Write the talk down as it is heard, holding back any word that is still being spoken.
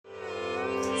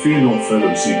Fear not,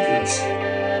 fellow seekers.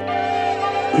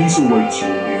 Peace awaits you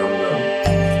in the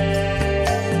unknown.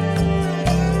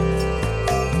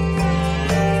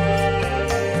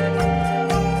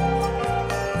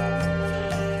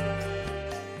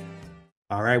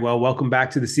 All right. Well, welcome back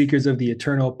to the Seekers of the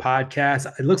Eternal podcast.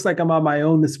 It looks like I'm on my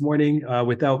own this morning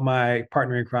without my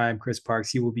partner in crime, Chris Parks.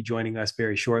 He will be joining us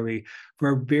very shortly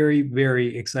for a very,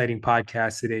 very exciting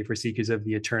podcast today for Seekers of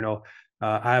the Eternal.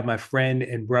 I have my friend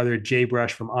and brother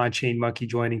JBrush from On Chain Monkey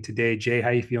joining today. Jay, how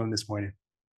you feeling this morning?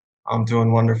 I'm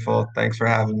doing wonderful. Thanks for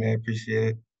having me. I appreciate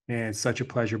it. Man, it's such a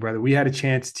pleasure, brother. We had a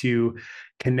chance to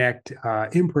connect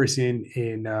in person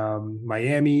in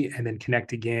Miami and then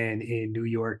connect again in New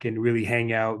York and really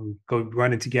hang out and go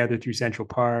running together through Central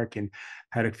Park and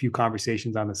had a few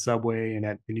conversations on the subway and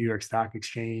at the New York Stock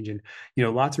Exchange. And,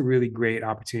 lots of really great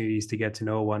opportunities to get to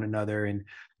know one another. And,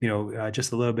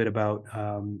 just a little bit about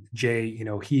Jay,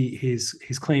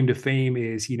 his claim to fame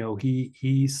is,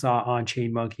 he saw On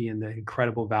Chain Monkey and the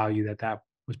incredible value that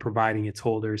was providing its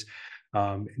holders,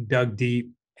 dug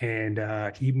deep, and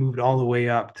he moved all the way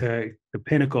up to the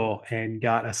pinnacle and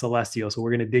got a celestial. So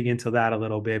we're going to dig into that a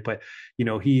little bit. But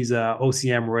he's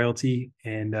OCM royalty,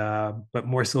 and but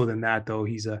more so than that, though,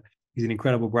 he's an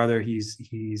incredible brother. He's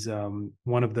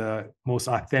one of the most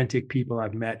authentic people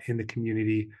I've met in the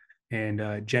community.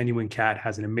 And Genuine Cat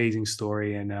has an amazing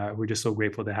story, and we're just so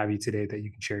grateful to have you today that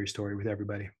you can share your story with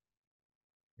everybody.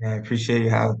 Yeah, I appreciate you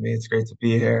having me. It's great to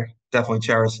be here. Definitely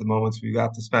cherish the moments we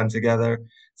got to spend together.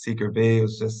 Seeker B, it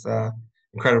was just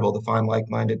incredible to find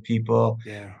like-minded people,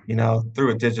 Yeah,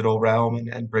 through a digital realm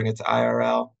and bring it to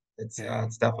IRL. yeah.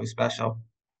 It's definitely special.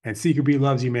 And Seeker B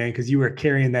loves you, man, because you were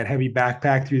carrying that heavy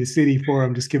backpack through the city for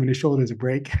him, just giving his shoulders a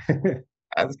break.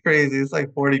 That's crazy. It's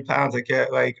like 40 pounds. I can't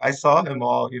I saw him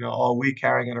all week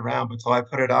carrying it around, but until I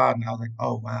put it on, I was like,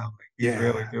 oh wow, like he's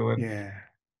really Yeah, doing yeah.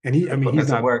 And I mean, putting in he's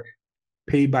some not work.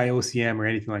 paid by OCM or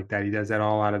anything like that. He does that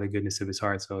all out of the goodness of his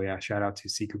heart. So yeah, shout out to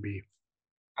Seeker B.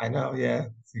 I know, yeah.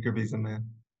 Seeker B's a man.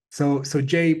 So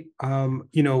Jay,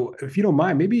 if you don't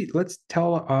mind, maybe let's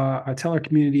tell our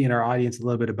community and our audience a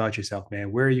little bit about yourself,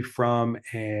 man. Where are you from,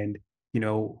 and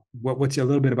what's a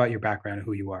little bit about your background and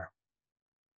who you are.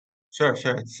 Sure,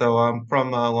 sure. So I'm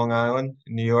from Long Island,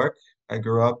 New York. I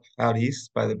grew up out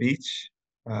east by the beach.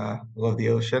 Love the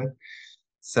ocean.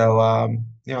 So I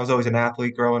was always an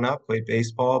athlete growing up. Played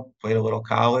baseball, played a little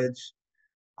college.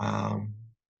 Um,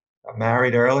 got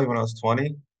married early when I was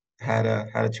 20. Had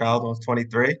a child when I was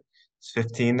 23. He's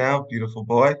 15 now. Beautiful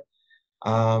boy.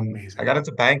 I Amazing. got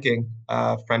into banking.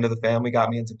 A friend of the family got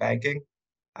me into banking.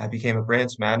 I became a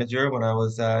branch manager when I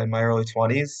was in my early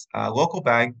 20s. Local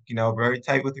bank, very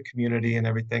tight with the community and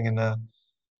everything. And I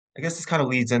guess this kind of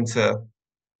leads into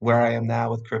where I am now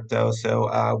with crypto.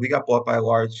 So we got bought by a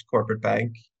large corporate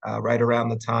bank right around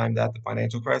the time that the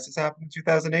financial crisis happened in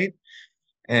 2008.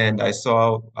 And I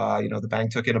saw, the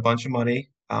bank took in a bunch of money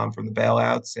from the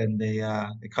bailouts, and they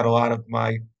cut a lot of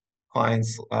my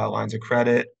clients' lines of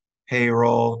credit,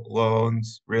 payroll,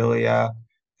 loans. Really,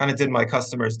 kind of did my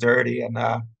customers dirty, and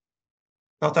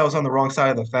felt I was on the wrong side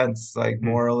of the fence, like Mhm.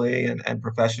 morally and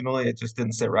professionally. It just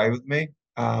didn't sit right with me.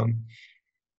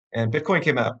 And Bitcoin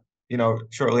came out,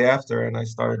 shortly after, and I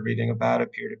started reading about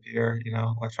it, peer-to-peer,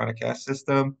 electronic cash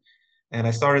system. And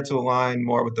I started to align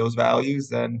more with those values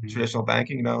than Mhm. traditional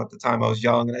banking. At the time I was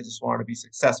young and I just wanted to be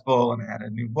successful and I had a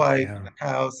new wife Yeah, and a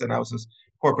house and I was this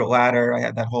corporate ladder. I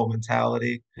had that whole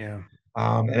mentality. yeah.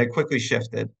 And it quickly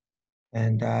shifted.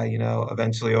 And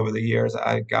eventually over the years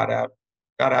I got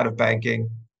out of banking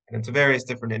and into various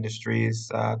different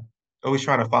industries, always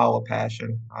trying to follow a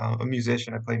passion. A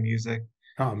musician, I play music.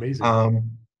 Oh, amazing.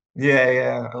 Um, yeah,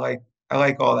 yeah, I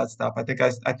like all that stuff. I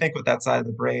think with that side of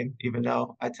the brain, even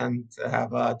though I tend to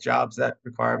have jobs that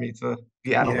require me to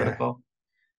be Yeah, analytical,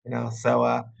 So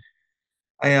I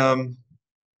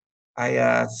I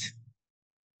uh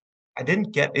I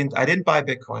didn't buy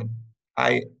Bitcoin.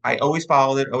 I always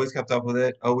followed it, always kept up with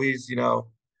it, always,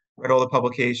 read all the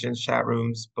publications, chat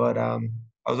rooms, but I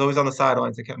was always on the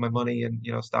sidelines. I kept my money in,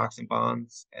 stocks and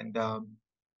bonds. And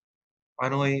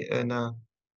finally in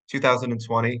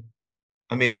 2020,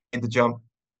 I made the jump,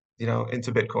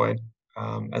 into Bitcoin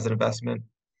as an investment.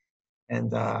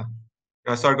 And I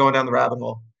started going down the rabbit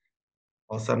hole.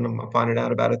 All of a sudden, I'm finding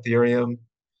out about Ethereum.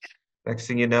 Next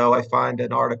thing you know, I find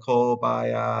an article by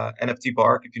NFT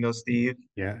Bark, if you know Steve.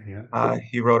 yeah, yeah.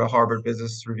 He wrote a Harvard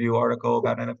Business Review article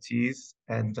about NFTs,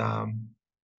 and I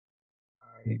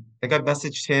think I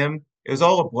messaged him. It was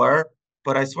all a blur,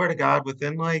 but I swear to God,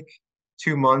 within like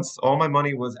 2 months, all my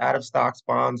money was out of stocks,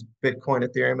 bonds, Bitcoin,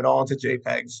 Ethereum, and all into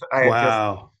JPEGs.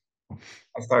 Wow.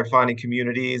 I started finding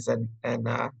communities and you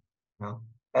know,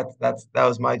 that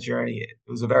was my journey. It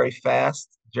was a very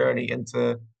fast journey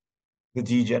into the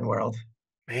DGen world.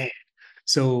 Man.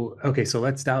 So, okay, so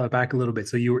let's dial it back a little bit.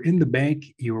 So you were in the bank,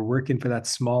 you were working for that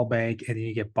small bank, and then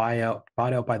you get bought out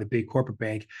by the big corporate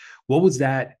bank. What was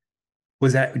that?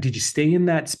 Was that, did you stay in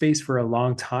that space for a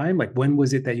long time? Like when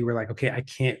was it that you were like, okay, I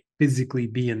can't physically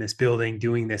be in this building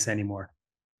doing this anymore?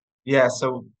 Yeah,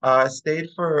 so I stayed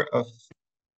for I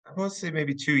want to say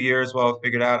maybe 2 years while I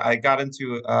figured out. I got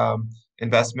into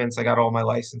investments. I got all my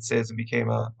licenses and became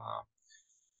a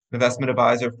investment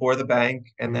advisor for the bank,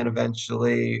 and then Mm,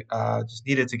 eventually just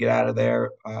needed to get out of there.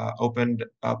 Opened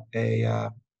up a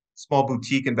small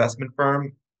boutique investment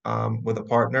firm with a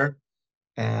partner,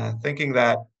 thinking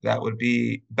that that would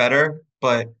be better,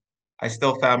 but I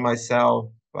still found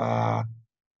myself kind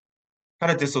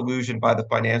of disillusioned by the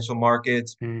financial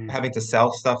markets, mm, having to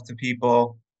sell stuff to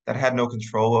people that I had no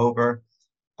control over.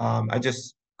 I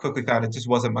just quickly found it just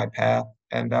wasn't my path.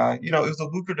 And it was a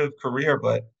lucrative career,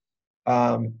 but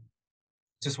um,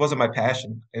 just wasn't my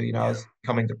passion. I yeah. was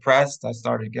becoming depressed. I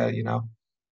started getting,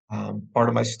 part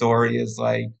of my story is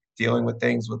like dealing with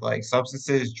things with like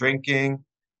substances, drinking,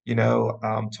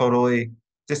 totally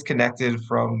disconnected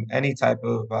from any type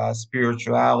of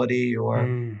spirituality or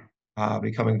Mm.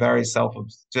 becoming very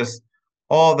just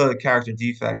all the character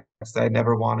defects that I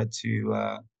never wanted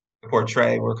to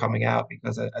portray were coming out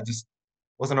because I just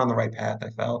wasn't on the right path, I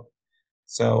felt.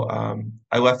 So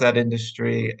I left that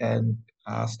industry and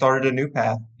started a new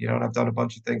path, and I've done a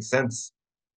bunch of things since.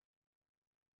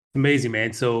 Amazing,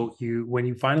 man. So you, when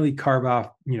you finally carve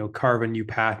a new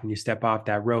path and you step off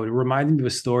that road, it reminded me of a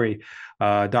story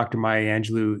Dr. Maya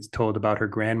Angelou told about her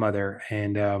grandmother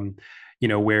and,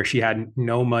 where she had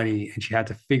no money and she had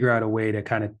to figure out a way to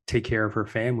kind of take care of her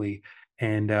family.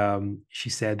 And she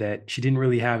said that she didn't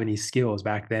really have any skills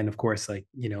back then. Of course, like,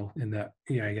 in the,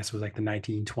 I guess it was like the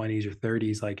 1920s or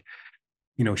 30s, like,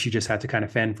 she just had to kind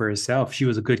of fend for herself. She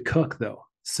was a good cook though.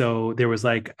 So there was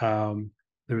like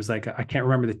I can't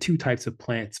remember the two types of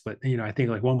plants, but I think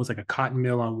like one was like a cotton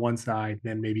mill on one side, and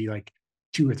then maybe like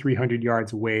 200 or 300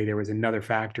 yards away there was another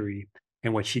factory.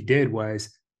 And what she did was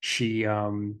she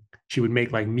would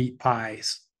make like meat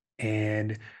pies,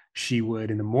 and she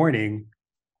would in the morning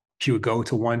she would go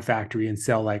to one factory and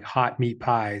sell like hot meat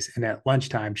pies. And at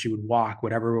lunchtime, she would walk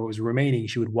whatever was remaining.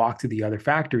 She would walk to the other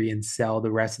factory and sell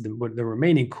the rest of the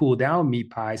remaining cool down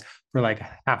meat pies for like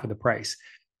half of the price.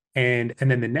 And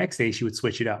then the next day she would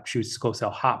switch it up. She would just go sell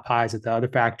hot pies at the other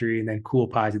factory and then cool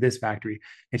pies at this factory.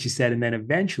 And she said, and then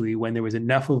eventually, when there was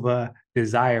enough of a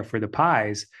desire for the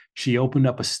pies, she opened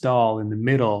up a stall in the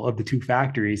middle of the two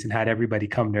factories and had everybody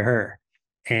come to her.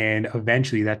 And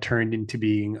eventually that turned into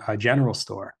being a general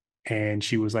store. And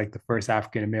she was like the first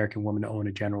African American woman to own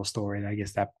a general store in, I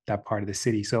guess, that part of the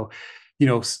city. So,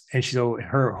 so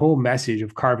her whole message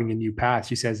of carving a new path,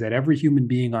 she says that every human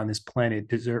being on this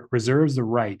planet reserves the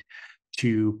right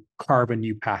to carve a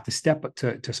new path, to step up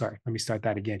to, sorry, let me start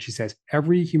that again. She says,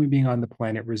 every human being on the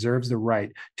planet reserves the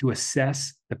right to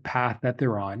assess the path that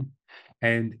they're on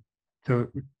and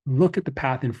to look at the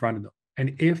path in front of them.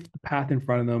 And if the path in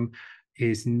front of them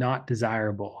is not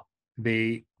desirable,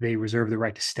 they reserve the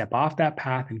right to step off that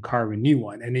path and carve a new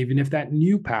one. And even if that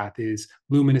new path is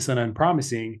luminous and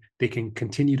unpromising, they can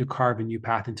continue to carve a new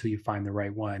path until you find the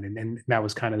right one. And that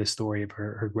was kind of the story of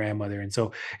her grandmother. And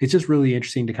so it's just really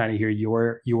interesting to kind of hear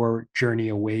your journey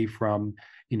away from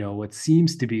what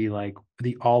seems to be like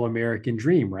the all-American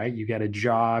dream, right? You got a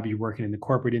job, you're working in the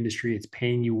corporate industry, it's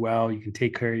paying you well, you can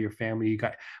take care of your family,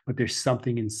 but there's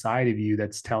something inside of you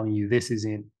that's telling you this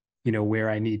isn't where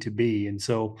I need to be. And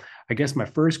so I guess my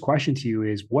first question to you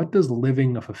is, what does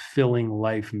living a fulfilling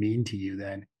life mean to you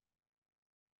then?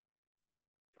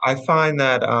 I find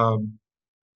that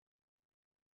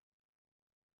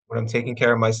when I'm taking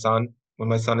care of my son, when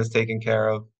my son is taken care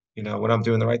of, when I'm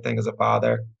doing the right thing as a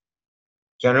father,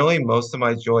 generally most of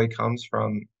my joy comes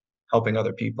from helping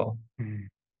other people. Mm,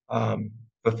 Um,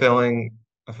 fulfilling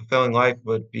a fulfilling life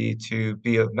would be to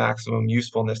be of maximum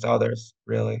usefulness to others,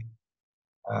 really.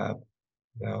 Uh,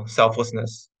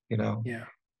 selflessness, yeah,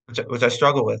 which I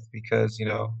struggle with because,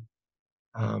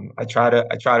 I try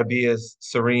to be as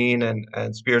serene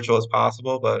and spiritual as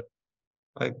possible, but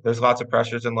like there's lots of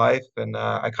pressures in life, and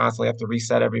I constantly have to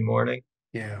reset every morning.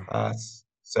 yeah,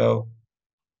 So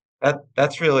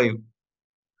that's really,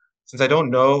 since I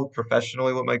don't know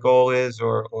professionally what my goal is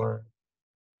or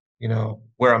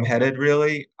where I'm headed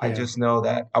really, I yeah, just know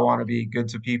that I want to be good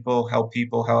to people, help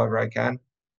people however I can,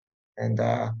 and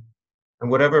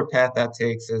whatever path that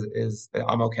takes is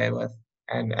I'm okay with,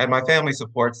 and my family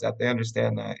supports that. They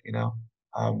understand that.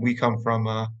 We come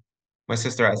from my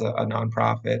sister has a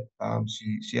nonprofit.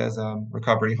 She has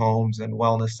recovery homes and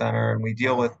wellness center, and Wow. we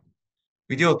deal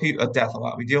with people death a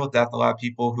lot. We deal with death a lot.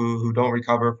 People who don't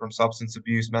recover from substance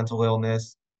abuse, mental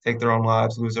illness, take their own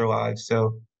lives, lose their lives.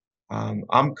 So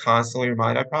I'm constantly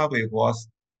reminded. I probably have lost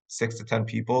 6 to 10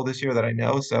 people this year that I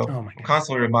know. So Oh my I'm goodness.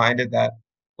 constantly reminded that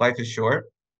life is short,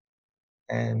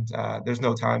 and there's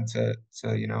no time to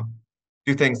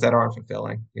do things that aren't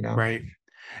fulfilling. Right.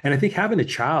 And I think having a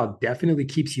child definitely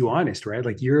keeps you honest, right?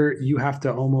 Like you have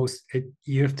to almost,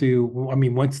 you have to, I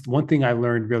mean, one thing I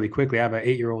learned really quickly, I have an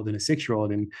 8-year-old and a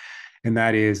 6-year-old, and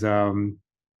that is,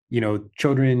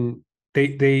 children,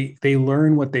 they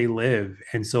learn what they live.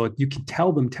 And so you can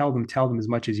tell them as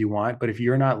much as you want. But if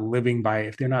they're not living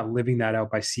that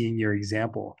out by seeing your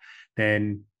example,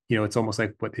 then, it's almost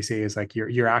like what they say is like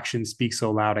your actions speak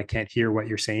so loud, I can't hear what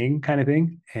you're saying kind of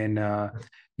thing. And,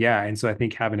 yeah. And so I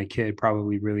think having a kid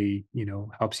probably really,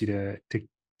 helps you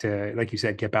to, like you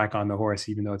said, get back on the horse,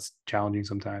 even though it's challenging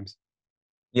sometimes.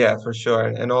 Yeah, for sure.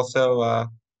 And also,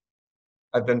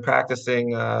 I've been practicing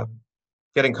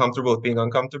getting comfortable with being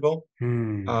uncomfortable.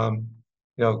 Hmm. Um,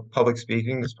 public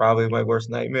speaking is probably my worst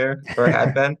nightmare, or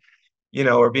had been,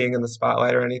 or being in the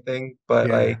spotlight or anything. But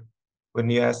Yeah. like when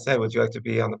you asked, "Hey, would you like to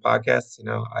be on the podcast?"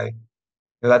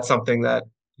 That's something that,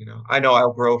 I know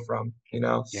I'll grow from,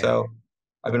 Yeah. So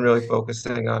I've been really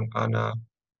focusing on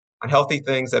healthy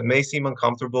things that may seem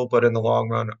uncomfortable, but in the long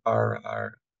run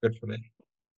are good for me.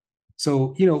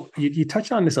 So, you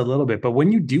touched on this a little bit, but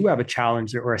when you do have a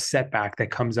challenge or a setback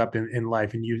that comes up in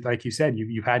life, and like you said,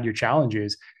 you've had your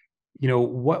challenges,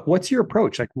 what's your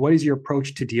approach? Like, what is your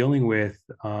approach to dealing with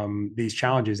these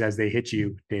challenges as they hit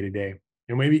you day to day?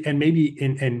 And maybe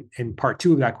in part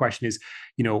two of that question is,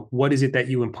 what is it that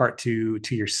you impart to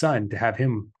your son to have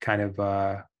him kind of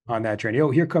on that journey?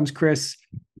 Oh, here comes Chris,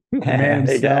 the man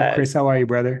Hey himself. Chris, guys. how are you,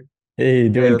 brother? Hey, Hey,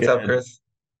 doing what's up, good. Chris?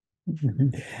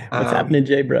 What's Um, happening,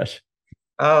 JBrush?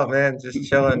 oh man, just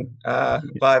chilling.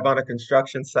 Vibe on a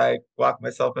construction site, lock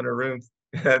myself in a room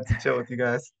to chill with you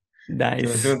guys. Doing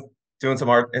Nice. doing doing some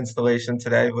art installation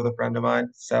today with a friend of mine.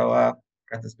 So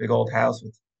got this big old house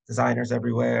with designers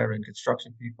everywhere and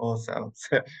construction people. So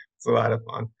it's a lot of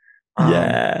fun. Um,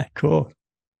 Yeah, cool.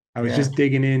 I was yeah, just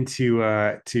digging into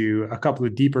to a couple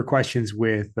of deeper questions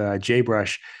with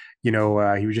JBrush. He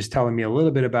was just telling me a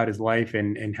little bit about his life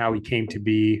and how he came to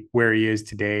be where he is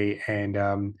today.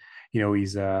 And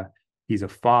he's a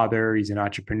father, he's an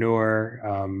entrepreneur,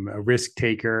 a risk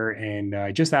taker, and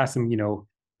I just asked him,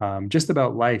 just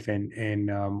about life and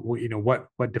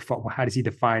how does he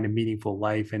define a meaningful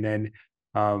life? And then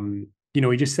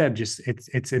he just said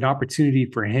it's an opportunity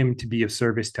for him to be of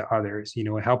service to others.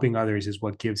 Helping others is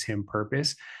what gives him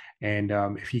purpose. And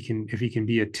if he can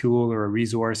be a tool or a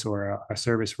resource or a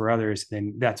service for others,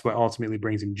 then that's what ultimately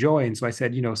brings him joy. And so I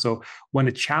said, so when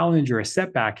a challenge or a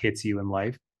setback hits you in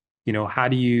life, how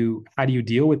do you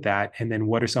deal with that? And then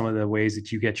what are some of the ways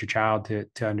that you get your child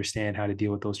to understand how to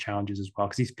deal with those challenges as well?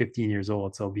 Because he's 15 years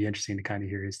old, so it'll be interesting to kind of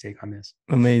hear his take on this.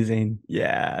 Amazing.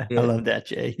 Yeah, I yeah, love that,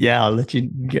 Jay. Yeah, I'll let you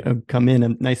come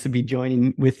in. Nice to be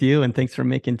joining with you, and thanks for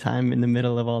making time in the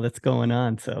middle of all that's going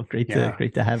on. So Yeah.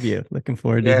 great to have you. Looking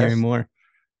forward to hearing yes, more.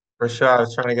 for sure. I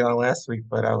was trying to get on last week,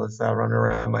 but I was running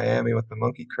around Miami with the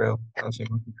monkey crew, Township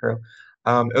monkey crew.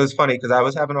 It was funny because I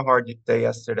was having a hard day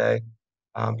yesterday.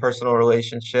 Personal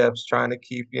relationships, trying to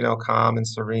keep, calm and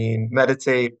serene,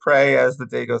 meditate, pray as the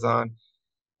day goes on.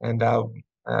 And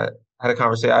had a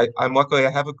conversation. I'm luckily I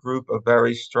have a group, a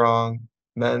very strong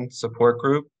men support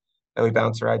group that we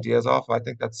bounce our ideas off. I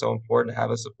think that's so important to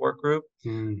have a support group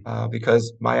Mm.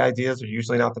 because my ideas are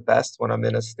usually not the best when I'm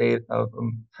in a state of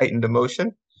heightened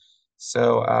emotion.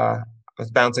 So I was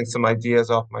bouncing some ideas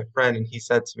off my friend, and he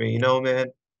said to me, man,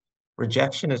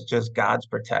 rejection is just God's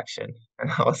protection. And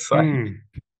I was like, Mm.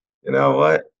 you know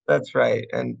what? That's right.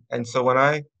 And so when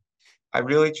I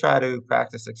really try to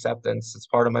practice acceptance. It's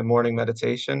part of my morning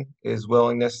meditation is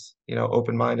willingness,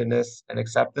 open-mindedness and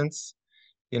acceptance,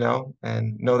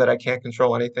 and know that I can't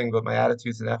control anything but my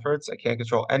attitudes and efforts. I can't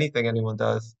control anything anyone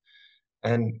does.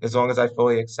 And as long as I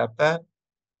fully accept that,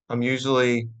 I'm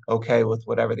usually okay with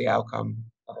whatever the outcome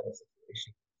of the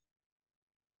situation.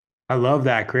 I love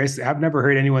that, Chris. I've never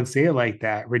heard anyone say it like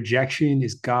that. Rejection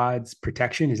is God's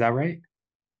protection. Is that right?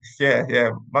 Yeah, yeah.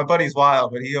 My buddy's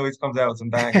wild, but he always comes out with some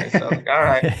bangers. So I was like, all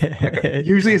right. Okay.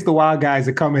 Usually it's the wild guys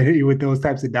that come and hit you with those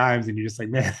types of dimes, and you're just like,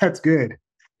 man, that's good.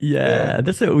 Yeah. Yeah,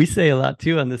 that's what we say a lot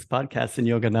too on this podcast. And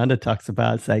Yogananda talks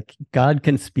about it's like God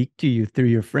can speak to you through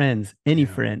your friends, any Yeah.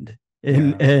 friend,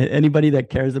 and Yeah. anybody that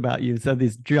cares about you. So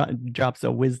these drops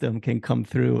of wisdom can come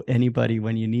through anybody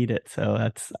when you need it.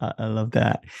 So I love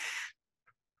that.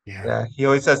 Yeah. Yeah. He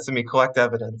always says to me, collect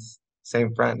evidence.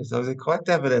 same friend. So I was like, collect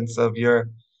evidence of your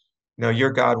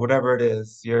God, whatever it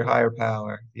is, your higher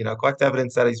power, collect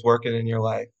evidence that he's working in your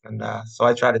life. And so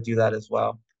I try to do that as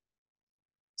well.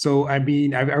 So, I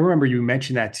mean, I remember you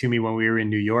mentioned that to me when we were in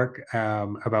New York,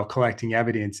 about collecting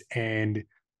evidence. And,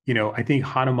 I think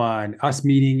Hanuman, us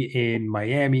meeting in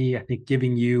Miami, I think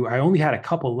giving you, I only had a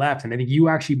couple left. And I think you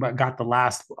actually got the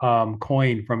last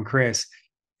coin from Chris.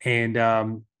 And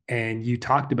you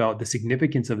talked about the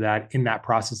significance of that in that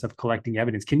process of collecting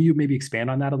evidence. Can you maybe expand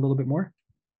on that a little bit more?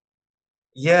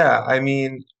 Yeah, I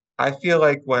mean, I feel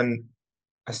like when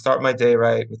I start my day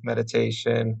right with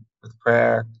meditation, with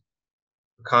prayer,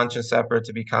 conscious effort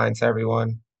to be kind to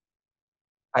everyone,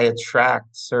 I attract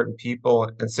certain people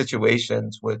and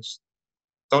situations which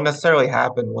don't necessarily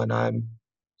happen when I'm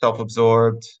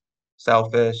self-absorbed,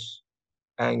 selfish,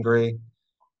 angry.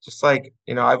 Just like,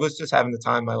 I was just having the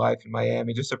time of my life in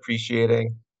Miami, just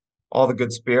appreciating all the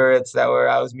good spirits that were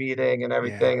I was meeting and Yeah.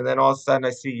 everything. And then all of a sudden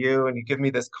I see you and you give me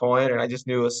this coin and I just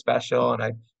knew it was special and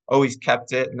I always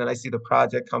kept it. And then I see the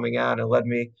project coming out and it led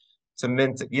me to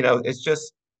mint.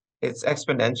 It's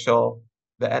exponential,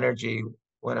 the energy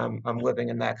when I'm living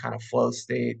in that kind of flow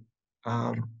state,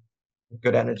 um,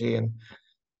 good energy. And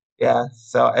yeah,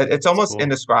 so it's It's almost cool.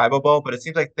 indescribable, but it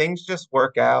seems like things just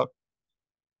work out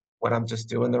when I'm just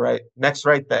doing the next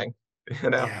right thing, you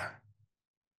know? Yeah.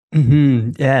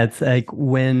 Yeah, it's like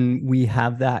when we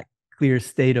have that clear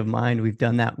state of mind, we've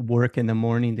done that work in the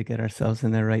morning to get ourselves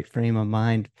in the right frame of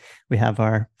mind. We have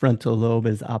our frontal lobe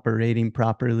is operating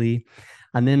properly.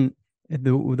 And then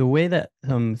the way that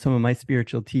some of my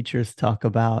spiritual teachers talk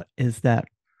about is that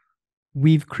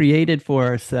we've created for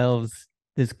ourselves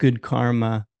this good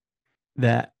karma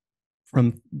that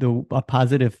from the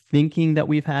positive thinking that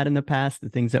we've had in the past, the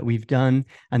things that we've done,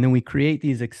 and then we create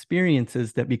these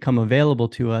experiences that become available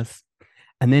to us.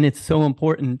 And then it's so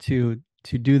important to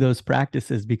do those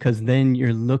practices because then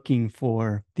you're looking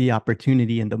for the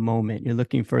opportunity in the moment. You're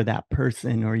looking for that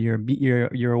person, or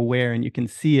you're aware and you can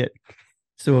see it.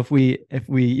 So if we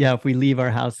leave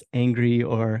our house angry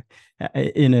or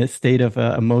in a state of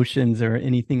emotions or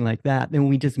anything like that, then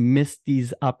we just miss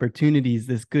these opportunities,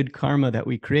 this good karma that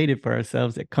we created for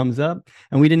ourselves. It comes up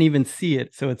and we didn't even see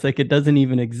it. So it's like it doesn't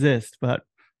even exist. But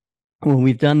when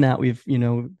we've done that, we've,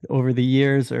 over the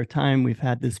years or time, we've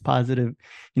had this positive,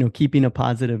 keeping a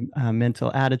positive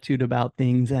mental attitude about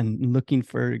things and looking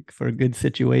for good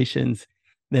situations,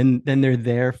 then they're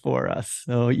there for us.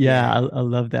 So yeah, Yeah. I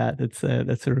love that.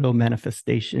 That's a real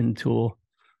manifestation tool.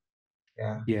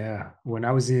 Yeah. Yeah. When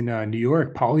I was in New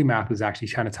York, Polymath was actually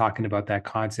kind of talking about that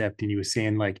concept. And he was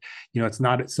saying, like, it's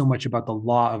not so much about the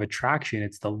law of attraction,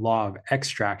 it's the law of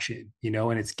extraction,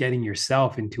 and it's getting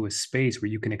yourself into a space where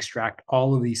you can extract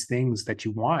all of these things that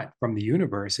you want from the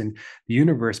universe. And the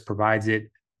universe provides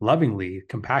it lovingly,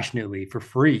 compassionately, for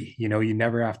free. You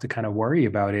never have to kind of worry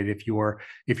about it if you're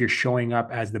showing up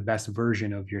as the best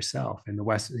version of yourself. And the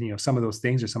West, some of those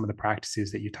things are some of the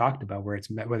practices that you talked about,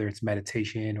 whether it's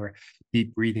meditation or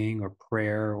deep breathing or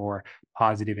prayer or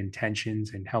positive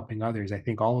intentions and helping others. I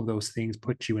think all of those things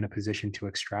put you in a position to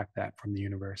extract that from the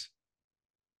universe.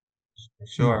 Mhm.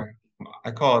 Sure.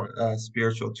 I call it a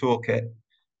spiritual toolkit.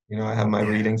 I have my Yeah.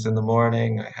 readings in the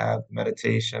morning, I have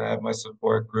meditation, I have my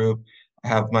support group, I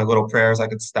have my little prayers I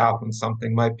could stop when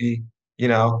something might be, you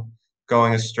know,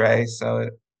 going astray. As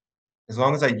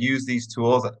long as I use these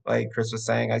tools, like Chris was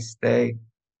saying, I stay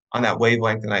on that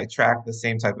wavelength and I attract the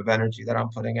same type of energy that I'm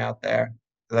putting out there.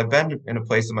 Because I've been in a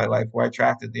place in my life where I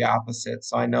attracted the opposite.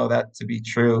 So I know that to be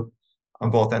true on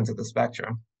both ends of the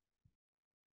spectrum.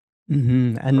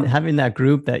 And having that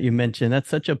group that you mentioned, that's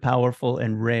such a powerful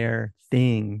and rare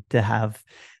thing to have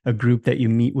a group that you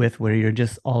meet with where you're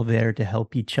just all there to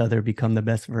help each other become the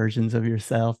best versions of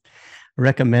yourself. I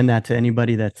recommend that to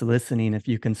anybody that's listening. If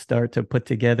you can start to put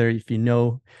together, if you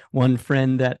know one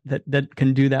friend that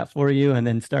can do that for you, and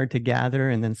then start to gather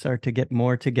and then start to get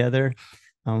more together.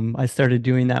 I started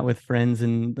doing that with friends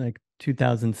in like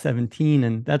 2017,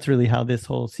 and that's really how this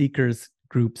whole Seekers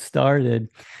group started,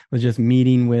 was just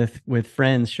meeting with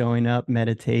friends, showing up,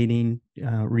 meditating,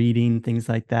 reading, things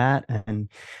like that. And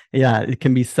yeah, it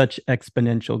can be such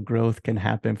exponential growth can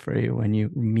happen for you when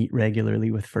you meet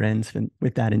regularly with friends and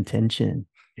with that intention.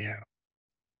 Yeah.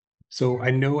 So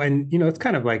I know, and it's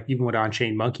kind of like even what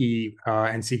On-Chain Monkey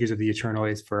and Seekers of the Eternal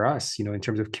is for us, in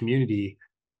terms of community.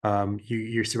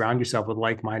 You surround yourself with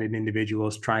like-minded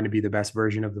individuals trying to be the best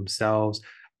version of themselves.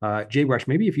 JBrush,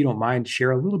 maybe if you don't mind, share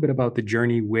a little bit about the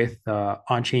journey with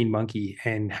On-Chain Monkey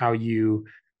and how you,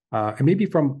 and maybe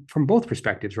from both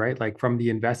perspectives, right? Like from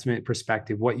the investment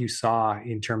perspective, what you saw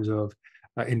in terms of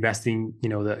investing,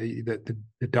 the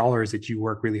dollars that you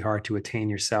work really hard to attain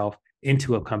yourself,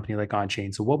 into a company like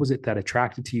OnChain. So what was it that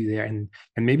attracted to you there? And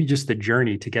maybe just the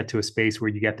journey to get to a space where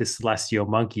you get this celestial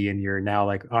monkey and you're now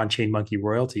like OnChain monkey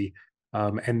royalty.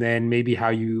 And then maybe how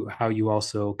you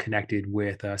also connected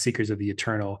with Seekers of the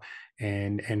Eternal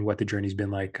and what the journey's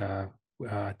been like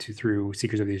through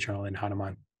Seekers of the Eternal and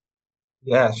Hanuman.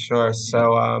 Yeah, sure.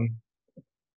 So,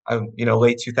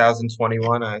 late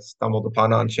 2021, I stumbled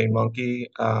upon On-Chain Monkey.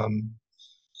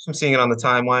 So I'm seeing it on the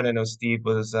timeline. I know Steve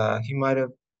was, he might have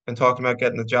been talking about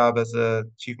getting the job as a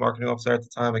chief marketing officer at the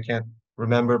time. I can't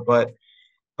remember, but,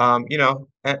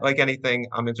 like anything,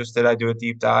 I'm interested. I do a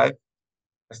deep dive.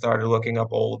 I started looking up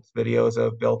old videos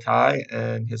of Bill Tai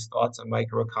and his thoughts on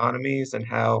microeconomies and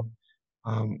how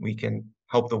we can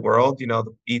help the world. The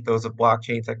ethos of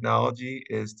blockchain technology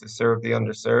is to serve the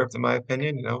underserved, in my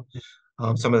opinion.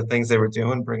 Some of the things they were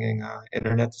doing, bringing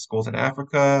internet to schools in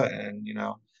Africa, and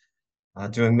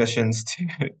doing missions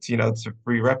to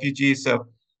free refugees. So,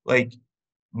 like,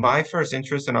 my first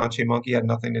interest in On-Chain Monkey had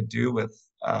nothing to do with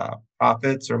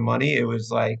profits or money. It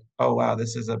was like, oh wow,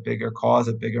 this is a bigger cause,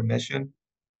 a bigger mission.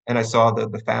 And I saw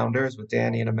the founders with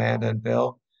Danny and Amanda and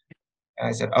Bill. And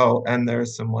I said, oh, and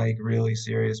there's some like really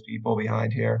serious people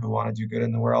behind here who want to do good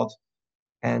in the world.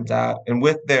 And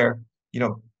with their,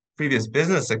 previous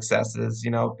business successes,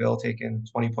 Bill taking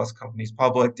 20 plus companies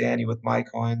public, Danny with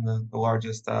MyCoin, the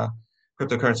largest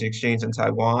cryptocurrency exchange in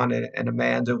Taiwan, and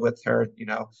Amanda with her,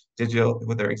 digital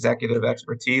with their executive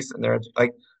expertise. And they're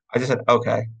like, I just said,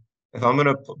 okay, if I'm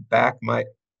gonna put back my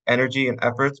energy and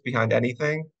efforts behind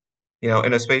anything,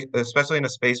 in a space, especially in a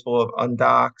space full of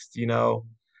undoxed,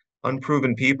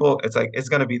 unproven people, it's like it's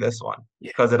going to be this one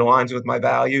because it aligns with my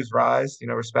values, rise,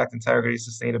 respect, integrity,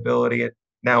 sustainability, and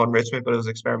now enrichment, but it was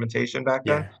experimentation back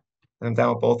then. Yeah. And I'm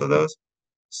down with both of those.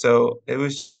 So it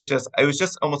was just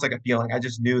almost like a feeling. I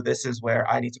just knew this is where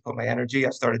I need to put my energy. I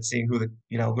started seeing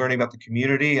learning about the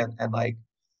community and like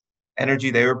energy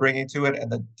they were bringing to it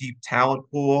and the deep talent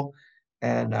pool.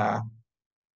 And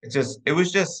it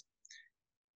was just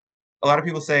a lot of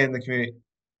people say in the community,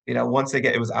 once they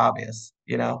get, it was obvious,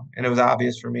 and it was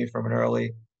obvious for me from an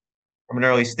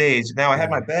early stage. Now I had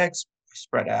my Yeah. bags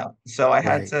spread out, so I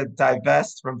had Right. to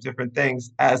divest from different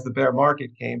things as the bear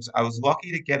market came. So I was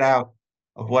lucky to get out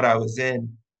of what I was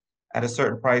in at a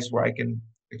certain price where I can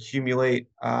accumulate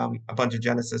a bunch of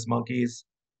Genesis monkeys.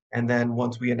 And then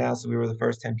once we announced that we were the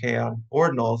first 10K on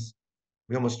ordinals,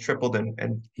 we almost tripled in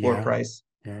floor Yeah. price.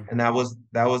 Yeah. And that was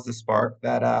the spark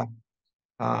that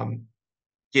um,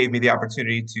 gave me the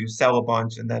opportunity to sell a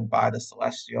bunch and then buy the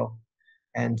Celestial.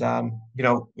 And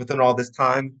within all this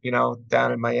time,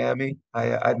 down in Miami,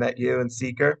 I met you and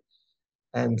Seeker,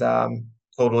 and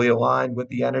totally aligned with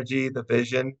the energy, the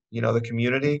vision, the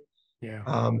community, Yeah.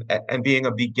 and being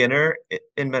a beginner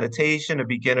in meditation, a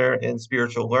beginner in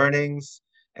spiritual learnings,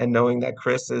 and knowing that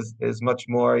Chris is much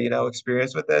more,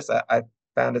 experienced with this, I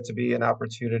found it to be an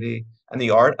opportunity. And the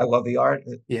art, I love the art.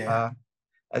 Yeah. Uh,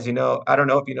 as you know, I don't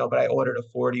know if you know, but I ordered a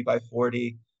 40 by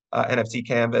 40 NFT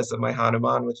canvas of my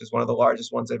Hanuman, which is one of the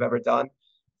largest ones I've ever done.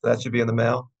 So that should be in the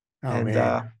mail. Oh And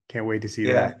man. Can't wait to see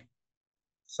yeah, that.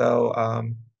 so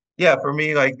yeah, for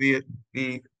me, like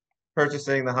the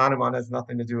purchasing the Hanuman has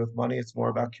nothing to do with money. It's more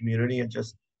about community and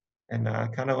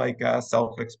kind of like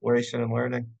self-exploration and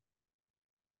learning.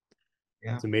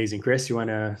 Yeah. It's amazing. Chris, you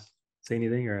want to say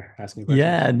anything or ask any questions?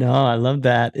 Yeah, no, I love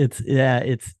that.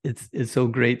 It's so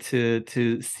great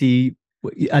to see.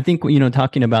 I think,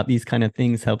 talking about these kind of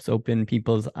things helps open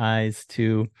people's eyes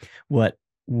to what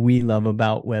we love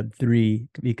about Web3,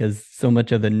 because so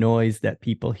much of the noise that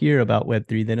people hear about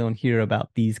Web3, they don't hear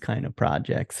about these kind of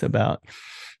projects, about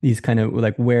these kind of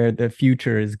like where the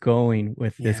future is going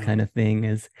with this Yeah. kind of thing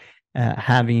is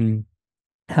having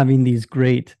these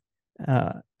great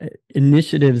uh,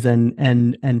 initiatives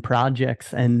and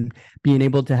projects, and being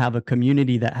able to have a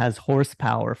community that has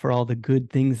horsepower for all the good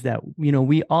things that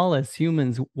we all as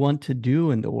humans want to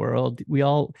do in the world. We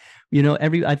all,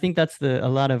 I think that's a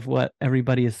lot of what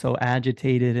everybody is so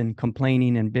agitated and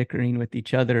complaining and bickering with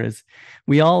each other is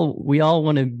we all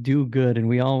want to do good, and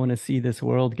we all want to see this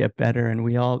world get better, and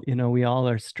we all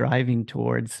are striving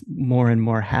towards more and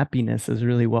more happiness is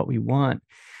really what we want.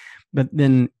 But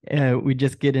then we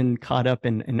just get caught up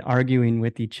in arguing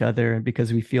with each other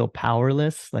because we feel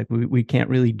powerless, like we can't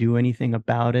really do anything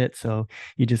about it. So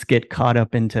you just get caught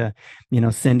up into,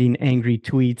 sending angry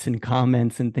tweets and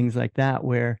comments and things like that,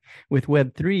 where with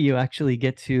Web3, you actually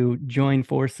get to join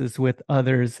forces with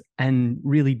others and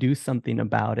really do something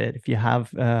about it. If you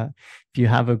have, if you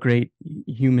have a great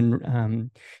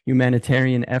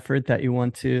humanitarian effort that you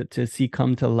want to see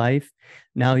come to life,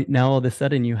 now all of a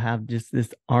sudden you have just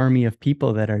this army of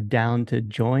people that are down to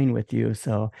join with you.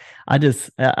 So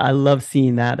I love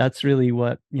seeing that. That's really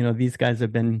what, these guys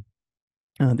have been,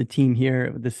 the team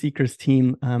here, the Seekers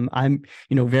team. I'm,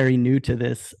 very new to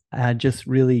this, just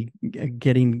really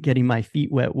getting my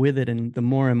feet wet with it. And the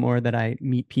more and more that I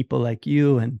meet people like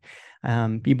you and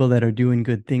people that are doing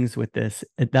good things with this,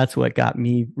 that's what got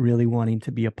me really wanting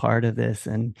to be a part of this,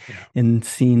 and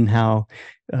seeing how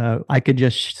I could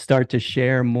just start to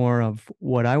share more of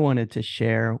what I wanted to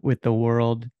share with the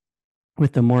world,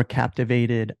 with a more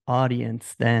captivated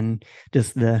audience than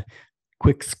just the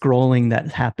quick scrolling that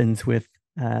happens with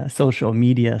social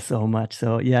media so much.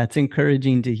 So yeah, it's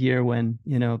encouraging to hear when,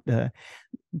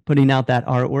 putting out that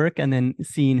artwork and then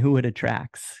seeing who it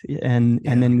attracts. And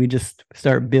then we just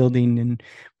start building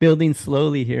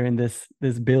slowly here in this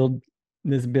build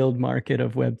market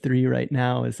of Web3 right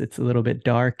now. Is it's a little bit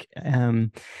dark.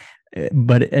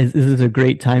 But this is a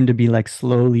great time to be like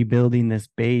slowly building this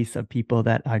base of people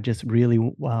that are just really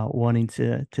wanting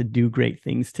to do great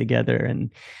things together.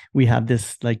 And we have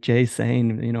this, like Jay's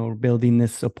saying, building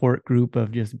this support group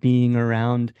of just being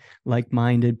around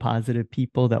like-minded, positive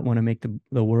people that want to make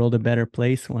the world a better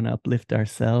place, want to uplift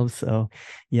ourselves. So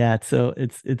yeah, it's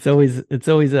always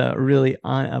a really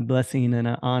a blessing and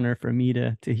an honor for me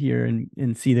to hear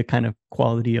and see the kind of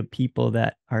quality of people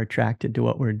that are attracted to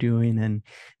what we're doing,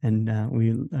 and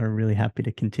we are really happy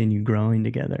to continue growing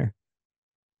together.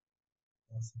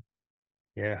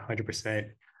 Yeah, 100%.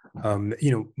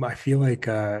 I feel like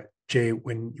Jay,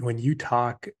 when you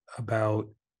talk about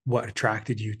what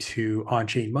attracted you to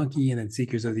On-Chain Monkey and then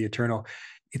Seekers of the Eternal,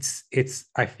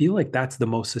 I feel like that's the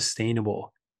most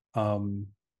sustainable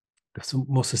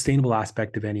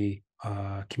aspect of any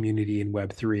community in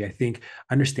Web3. I think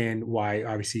understand why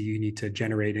obviously you need to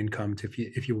generate income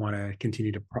if you want to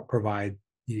continue to provide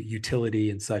utility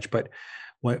and such. But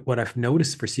what I've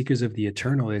noticed for Seekers of the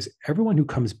Eternal is everyone who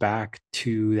comes back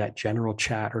to that general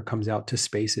chat or comes out to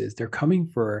spaces, they're coming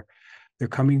for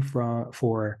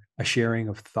a sharing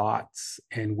of thoughts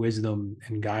and wisdom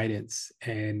and guidance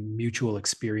and mutual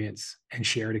experience and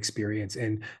shared experience.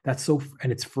 And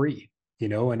and it's free,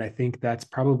 and I think that's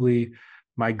probably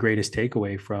my greatest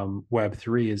takeaway from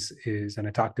Web3 is, and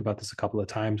I talked about this a couple of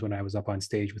times when I was up on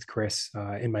stage with Chris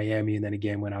in Miami, and then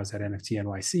again when I was at NFT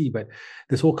NYC, but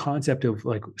this whole concept of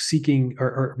like seeking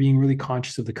or being really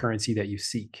conscious of the currency that you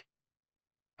seek.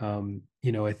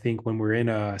 I think when we're in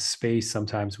a space,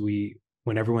 sometimes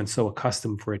when everyone's so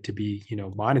accustomed for it to be,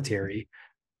 monetary,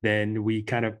 then we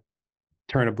kind of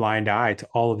turn a blind eye to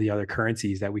all of the other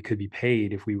currencies that we could be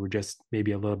paid if we were just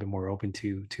maybe a little bit more open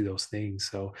to those things.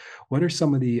 So what are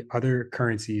some of the other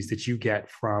currencies that you get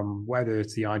from whether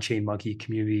it's the On-Chain Monkey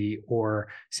community or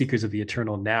Seekers of the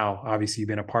Eternal now? Obviously, you've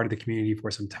been a part of the community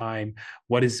for some time.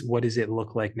 What does it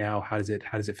look like now? How does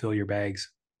it fill your bags?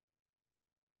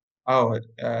 Oh,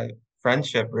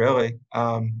 friendship, really.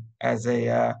 As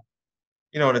a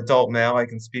an adult male, I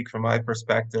can speak from my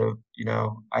perspective.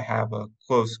 I have a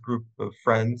close group of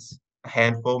friends, a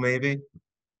handful maybe.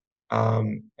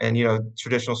 And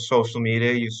traditional social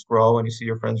media, you scroll and you see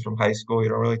your friends from high school you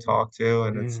don't really talk to,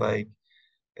 and it's Mm, like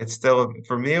it's still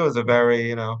for me it was a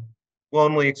very,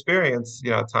 lonely experience,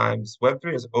 at times.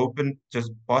 Web3 has opened,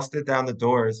 just busted down the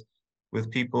doors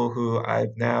with people who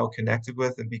I've now connected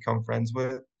with and become friends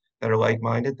with that are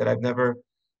like-minded that I've never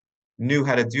knew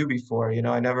how to do before.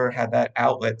 I never had that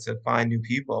outlet to find new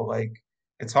people. Like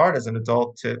it's hard as an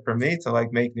adult for me to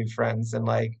like make new friends and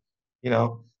like, you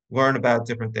know, learn about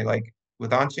different things. Like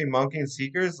with On-Chain Monkey and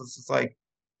Seekers, it's just like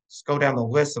just go down the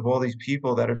list of all these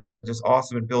people that are just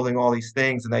awesome and building all these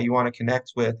things and that you want to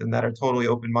connect with and that are totally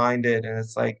open-minded. And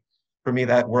it's like for me,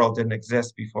 that world didn't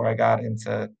exist before I got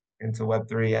into Web3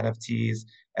 NFTs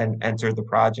and entered the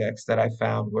projects that I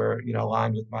found were,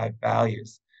 aligned with my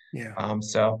values. yeah.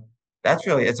 So that's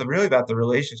really, it's really about the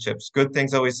relationships. Good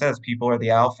Things always says people are the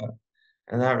alpha.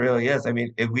 And that really is. I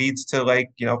mean, it leads to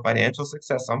like, financial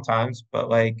success sometimes, but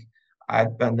like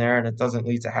I've been there and it doesn't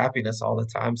lead to happiness all the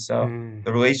time. So Mm,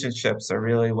 the relationships are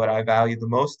really what I value the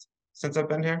most since I've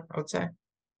been here, I would say.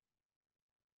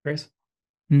 Chris?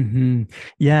 Hmm.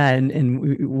 Yeah,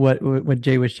 and what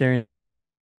Jay was sharing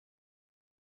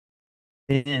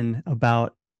in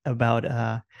about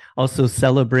also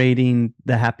celebrating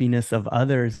the happiness of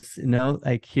others,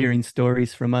 like hearing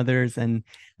stories from others. And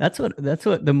that's what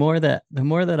the more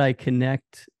that I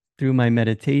connect through my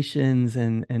meditations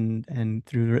and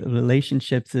through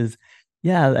relationships is,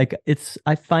 yeah, like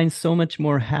I find so much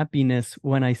more happiness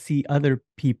when I see other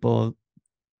people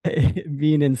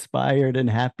being inspired and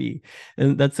happy.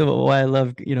 And that's why I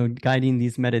love, guiding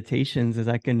these meditations is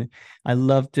I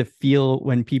love to feel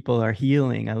when people are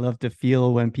healing. I love to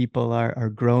feel when people are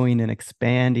growing and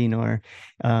expanding, or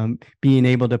being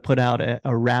able to put out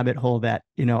a rabbit hole that,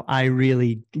 I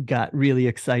really got really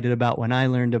excited about when I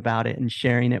learned about it, and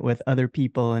sharing it with other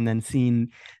people, and then seeing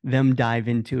them dive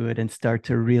into it and start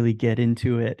to really get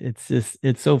into it.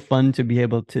 It's so fun to be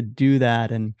able to do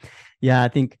that. And yeah, I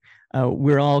think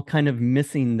we're all kind of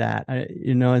missing that,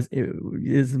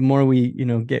 as more we,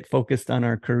 get focused on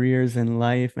our careers in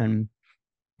life. And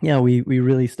yeah, we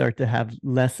really start to have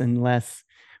less and less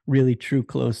really true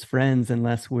close friends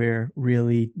unless we're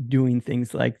really doing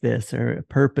things like this or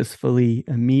purposefully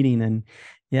meeting. And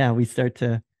yeah, we start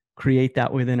to create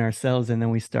that within ourselves, and then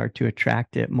we start to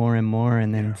attract it more and more,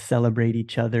 and then celebrate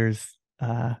each other's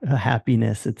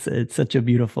happiness. It's such a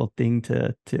beautiful thing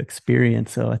to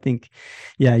experience. So I think,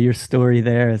 yeah, your story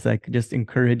there is like just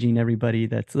encouraging everybody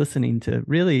that's listening to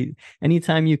really,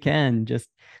 anytime you can, just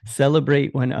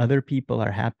celebrate when other people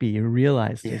are happy. You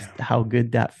realize just how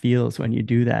good that feels when you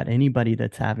do that. Anybody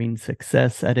that's having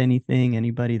success at anything,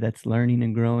 anybody that's learning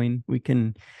and growing, we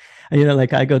can,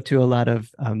 like I go to a lot of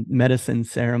medicine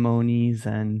ceremonies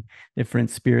and different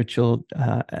spiritual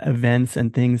events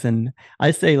and things. And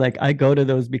I say, like, I go to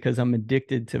those because I'm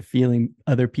addicted to feeling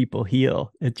other people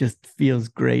heal. It just feels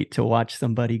great to watch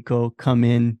somebody come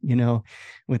in,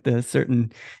 with a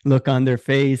certain look on their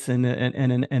face, and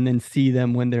then see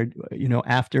them when they're,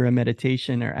 after a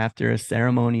meditation or after a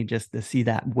ceremony, just to see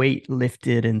that weight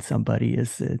lifted in somebody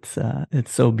it's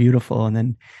so beautiful. And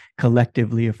then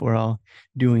collectively, if we're all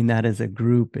doing that as a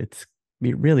group, it's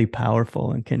really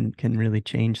powerful and can really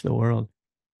change the world.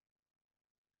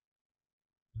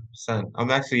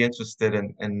 I'm actually interested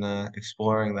in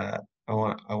exploring that. I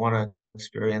want to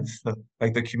experience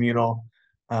the communal,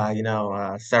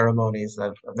 ceremonies.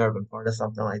 I've never been part of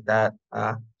something like that.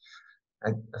 I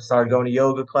started going to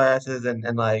yoga classes and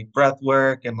like breath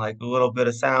work and like a little bit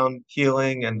of sound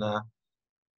healing, and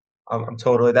I'm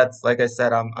totally, that's like I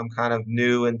said, I'm kind of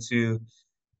new into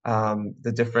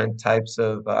the different types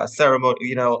of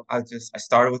ceremony. I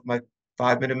started with my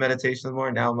 5-minute meditation in the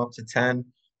morning. Now I'm up to 10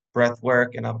 breath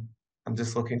work, and I'm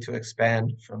just looking to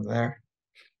expand from there.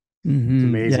 It's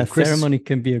amazing. Yeah, Chris, ceremony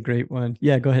can be a great one.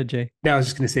 Yeah, go ahead, Jay. now I was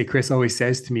just going to say, Chris always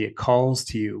says to me, it calls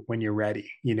to you when you're ready,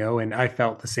 and I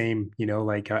felt the same,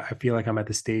 like I feel like I'm at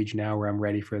the stage now where I'm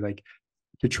ready for like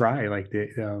to try like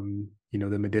the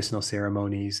medicinal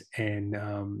ceremonies, and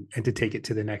to take it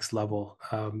to the next level.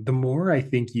 The more I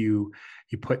think you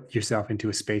put yourself into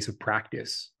a space of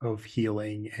practice of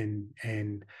healing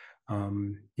and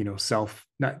self,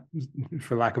 not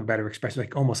for lack of a better expression,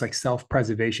 like almost like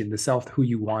self-preservation, the self who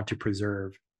you want to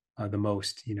preserve the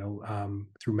most,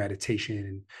 through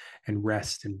meditation and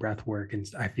rest and breath work. And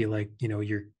I feel like,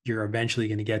 you're eventually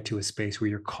going to get to a space where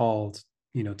you're called,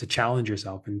 to challenge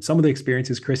yourself. And some of the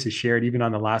experiences Chris has shared, even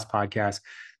on the last podcast,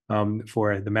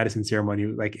 for the medicine ceremony,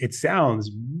 like it sounds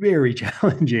very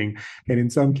challenging. And in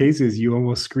some cases you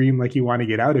almost scream like you want to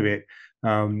get out of it.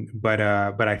 But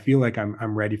I feel like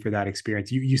I'm ready for that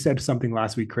experience. You said something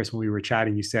last week, Chris, when we were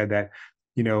chatting. You said that,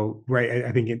 right,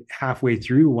 I think halfway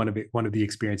through one of the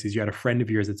experiences, you had a friend of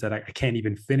yours that said, I can't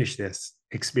even finish this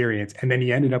experience. And then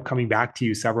he ended up coming back to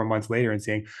you several months later and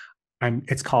saying,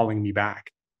 it's calling me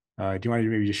back. Do you want to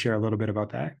maybe just share a little bit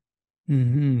about that?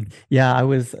 Yeah, I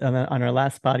was on our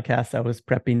last podcast, I was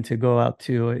prepping to go out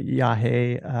to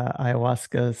Yahe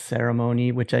ayahuasca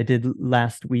ceremony, which I did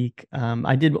last week.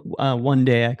 I did one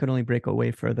day. I could only break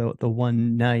away for the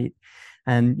one night.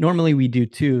 And normally we do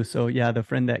two. So yeah, the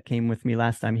friend that came with me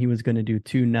last time, he was going to do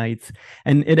 2 nights.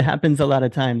 And it happens a lot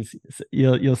of times.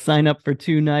 You'll sign up for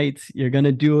 2 nights. You're going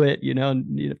to do it.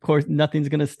 Of course, nothing's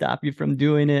going to stop you from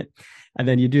doing it. And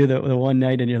then you do the one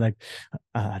night and you're like,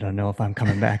 I don't know if I'm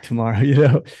coming back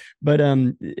tomorrow, But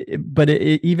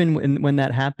even when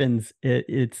that happens,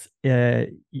 it's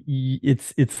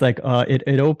like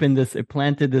it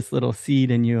planted this little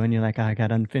seed in you, and you're like, I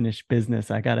got unfinished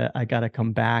business. I gotta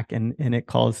come back, and it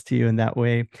calls to you in that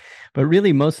way. But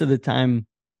really, most of the time,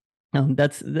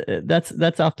 that's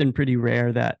often pretty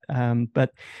rare.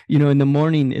 But in the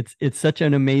morning, it's such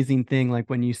an amazing thing. Like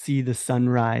when you see the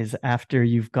sunrise after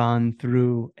you've gone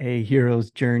through a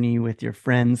hero's journey with your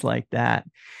friends like that,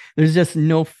 there's just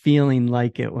no feeling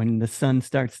like it when the sun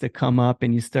starts to come up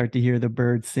and you start to hear the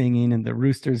birds singing and the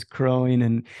roosters crowing,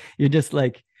 and you're just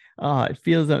like, Oh, it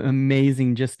feels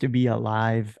amazing just to be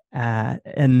alive.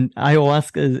 And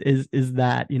ayahuasca is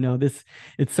that, this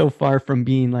it's so far from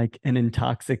being like an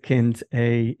intoxicant,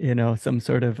 some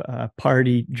sort of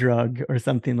party drug or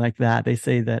something like that. They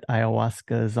say that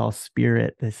ayahuasca is all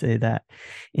spirit. They say that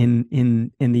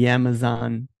in the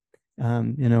Amazon,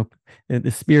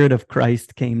 the spirit of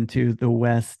Christ came to the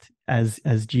West as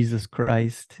Jesus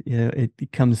Christ.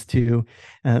 It comes to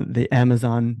the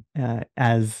Amazon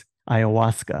as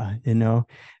ayahuasca,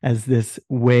 as this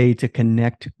way to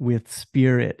connect with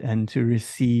spirit and to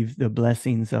receive the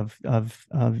blessings of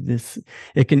this.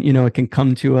 It can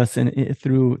come to us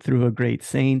through a great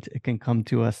saint. It can come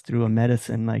to us through a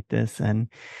medicine like this. And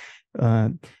uh,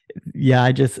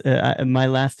 yeah, my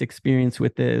last experience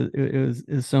with it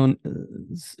was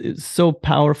so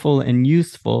powerful and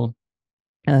useful.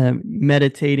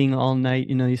 Meditating all night,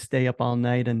 you stay up all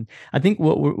night. And I think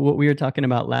what we were talking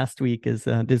about last week is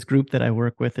this group that I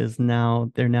work with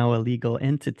they're now a legal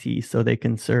entity, so they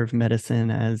can serve medicine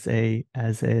as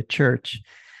a church.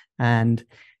 And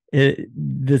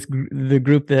the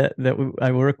group that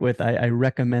I work with, I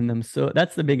recommend them. So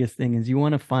that's the biggest thing, is you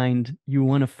want to find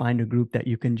a group that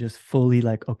you can just fully,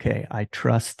 like, okay, I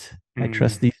trust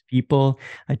these people,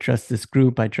 I trust this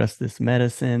group, I trust this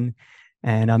medicine,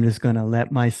 and I'm just going to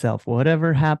let myself,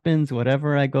 whatever happens,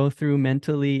 whatever I go through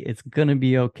mentally, it's going to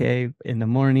be okay. In the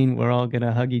morning, we're all going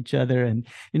to hug each other. And,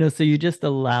 so you just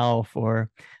allow it for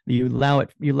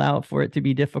it to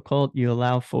be difficult. You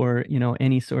allow for,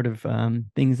 any sort of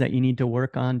things that you need to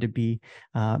work on to be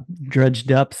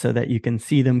drudged up so that you can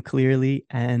see them clearly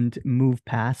and move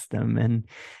past them. And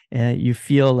you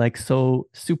feel like so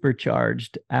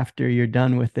supercharged after you're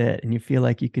done with it, and you feel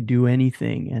like you could do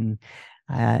anything. And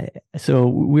so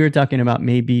we were talking about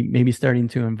maybe starting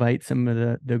to invite some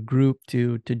of the group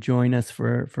to join us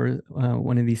for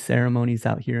one of these ceremonies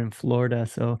out here in Florida.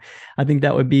 So I think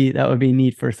that would be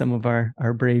neat for some of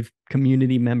our brave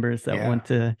community members that want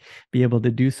to be able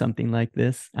to do something like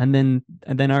this. And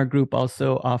then our group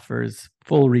also offers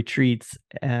full retreats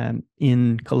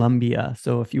in Colombia.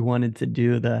 So if you wanted to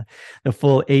do the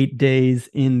full 8 days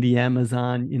in the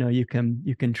Amazon, you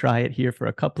can try it here for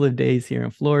a couple of days here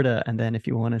in Florida. And then if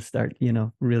you want to start,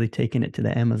 really taking it to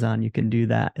the Amazon, you can do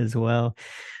that as well.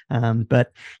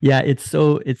 But yeah, it's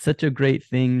such a great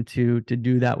thing to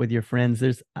do that with your friends.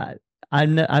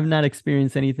 I've not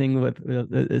experienced anything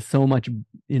with so much,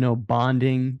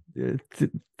 bonding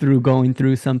through going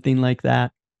through something like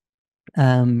that.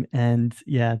 And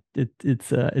yeah,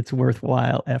 it's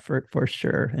worthwhile effort for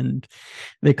sure. And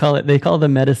they call the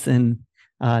medicine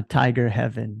tiger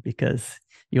heaven, because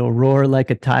you'll roar like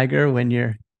a tiger when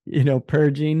you're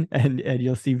purging, and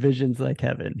you'll see visions like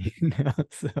heaven.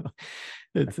 So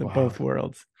it's both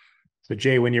worlds. So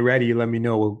Jay, when you're ready, you let me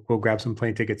know. We'll grab some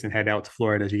plane tickets and head out to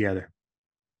Florida together.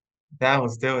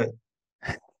 Let's do it.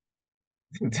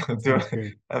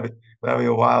 That'd be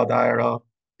a wild IRL.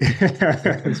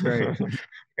 That's right.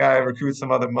 Gotta recruit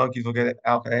some other monkeys. We'll get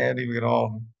Al Andy. We get all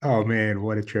of them. Oh man,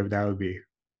 what a trip that would be.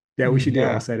 Yeah, we should do it.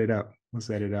 Yeah. We'll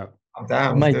set it up. I'm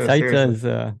down. My Let's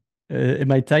do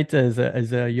it, Taita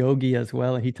is a yogi as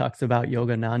well, and he talks about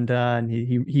Yogananda, and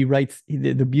he writes.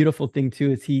 The beautiful thing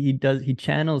too is he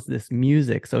channels this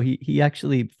music. So he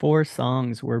actually 4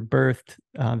 songs were birthed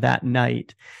that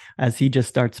night, as he just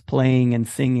starts playing and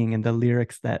singing, and the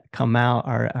lyrics that come out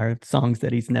are songs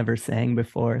that he's never sang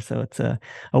before. So it's a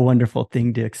wonderful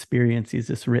thing to experience. He's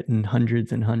just written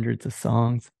hundreds and hundreds of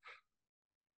songs.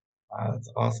 Wow, that's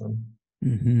awesome.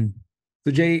 Mm-hmm.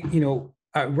 So Jay,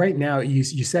 right now you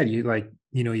said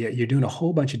you're doing a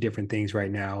whole bunch of different things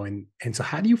right now, and so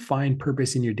how do you find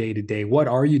purpose in your day to day? What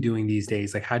are you doing these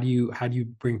days? Like how do you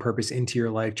bring purpose into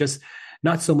your life? Just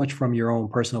not so much from your own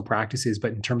personal practices,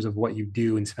 but in terms of what you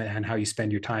do and how you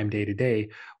spend your time day to day.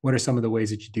 What are some of the ways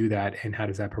that you do that, and how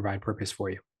does that provide purpose for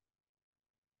you?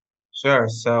 Sure.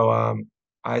 So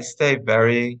I stay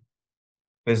very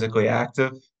physically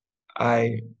active.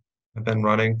 I have been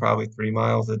running probably 3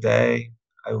 miles a day.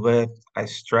 I lift, I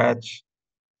stretch,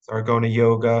 start going to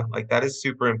yoga. Like that is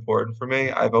super important for me.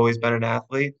 I've always been an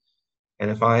athlete. And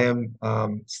if I am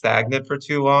stagnant for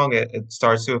too long, it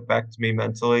starts to affect me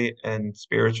mentally and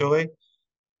spiritually.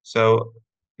 So,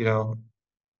 you know,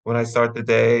 when I start the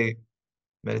day,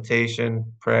 meditation,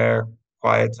 prayer,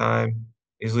 quiet time,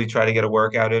 usually try to get a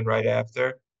workout in right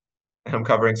after. And I'm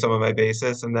covering some of my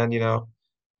bases. And then, and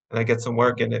I get some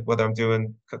work in it, whether I'm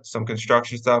doing some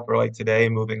construction stuff or like today,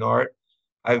 moving art.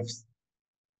 I've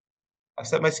I've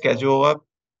set my schedule up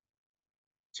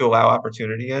to allow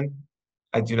opportunity in.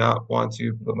 I do not want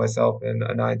to put myself in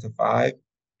a 9 to 5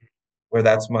 where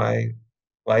that's my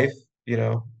life.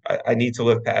 I need to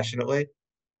live passionately.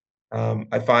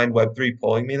 I find Web3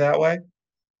 pulling me that way.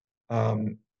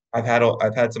 Um, I've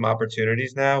had some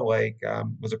opportunities now, like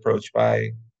was approached by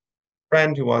a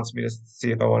friend who wants me to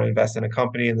see if I want to invest in a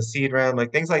company in the seed round,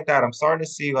 like things like that. I'm starting to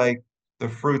see like the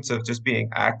fruits of just being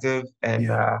active and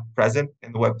Yeah. present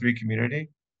in the Web3 community.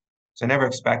 So I never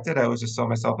expected. I always just saw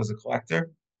myself as a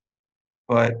collector.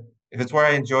 But if it's where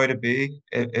I enjoy to be,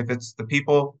 if it's the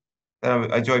people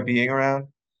that I enjoy being around,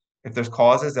 if there's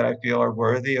causes that I feel are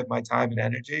worthy of my time and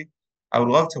energy, I would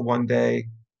love to one day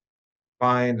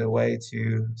find a way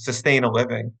to sustain a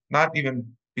living, not even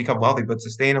become wealthy, but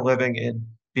sustain a living in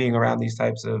being around these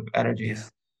types of Yeah.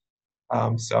 energies.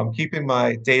 So I'm keeping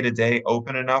my day to day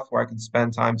open enough where I can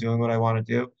spend time doing what I want to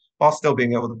do while still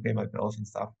being able to pay my bills and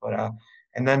stuff. But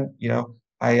and then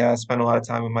I spend a lot of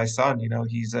time with my son.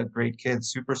 He's a great kid,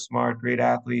 super smart, great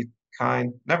athlete,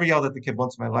 kind. Never yelled at the kid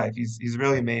once in my life. He's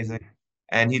really amazing,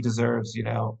 and he deserves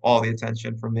all the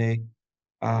attention from me.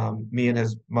 Me and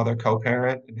his mother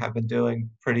co-parent and have been doing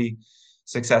pretty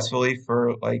successfully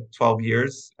for like 12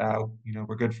 years.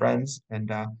 We're good friends,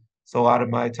 and so a lot of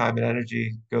my time and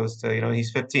energy goes to,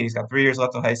 he's 15, he's got 3 years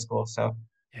left of high school, so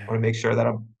I Yeah. want to make sure that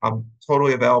I'm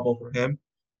totally available for him.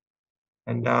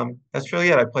 And that's really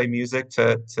it. I play music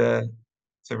to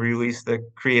release the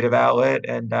creative outlet,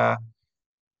 and yeah,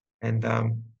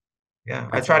 I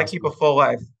That's try to keep a awesome. full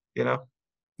life, you know.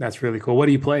 That's really cool. What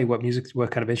do you play? What music, what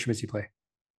kind of instruments do you play?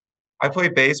 I play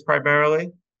bass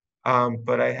primarily,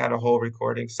 but I had a whole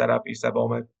recording set up. I used to have all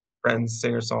my friends,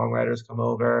 singer-songwriters come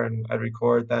over and I'd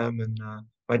record them. And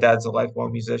my dad's a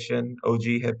lifelong musician,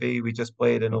 OG hippie. We just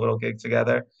played in a little gig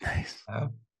together. Nice. Uh,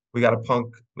 we got a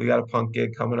punk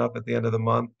gig coming up at the end of the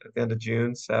month, at the end of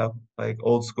June. So like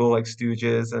old school, like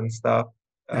Stooges and stuff.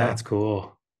 Uh, That's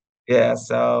cool. yeah,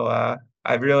 so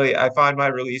I find my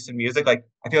release in music, like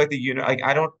I feel like like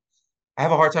I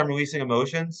have a hard time releasing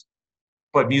emotions,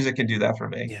 but music can do that for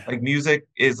me. Yeah. Like music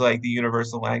is like the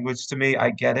universal language to me. I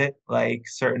get it. Like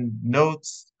certain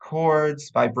notes,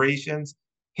 chords, vibrations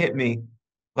hit me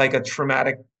like a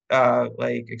traumatic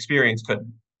like experience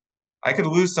couldn't. I could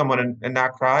lose someone and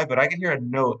not cry, but I can hear a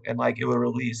note and like it will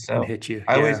release. And So hit you.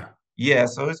 I always Yeah. yeah,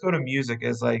 so I always go to music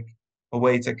as like a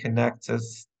way to connect to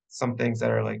some things that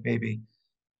are like maybe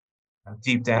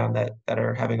deep down that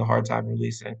are having a hard time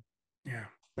releasing. Yeah,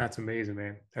 that's amazing,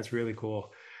 man. That's really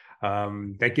cool.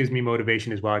 That gives me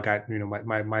motivation as well. I got,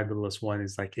 my littlest one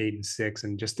is like 8 and 6,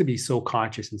 and just to be so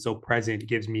conscious and so present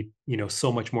gives me,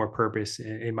 so much more purpose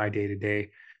in my day to day.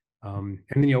 And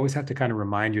then you always have to kind of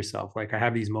remind yourself. Like I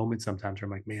have these moments sometimes where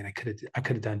I'm like, man, I could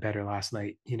have done better last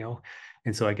night,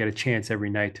 and so I get a chance every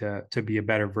night to be a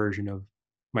better version of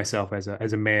myself as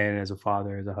a man, as a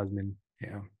father, as a husband.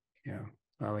 Yeah, yeah,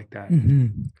 I like that.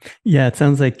 Yeah, it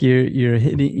sounds like you're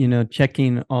hitting,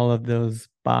 checking all of those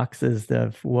boxes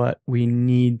of what we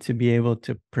need to be able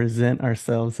to present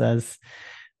ourselves as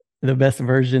the best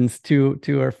versions to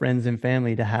our friends and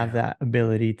family, to have Yeah, that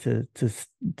ability to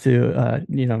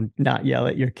not yell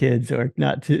at your kids, or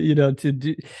not to to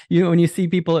do, when you see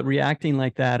people reacting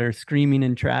like that, or screaming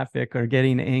in traffic, or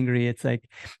getting angry, it's like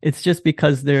it's just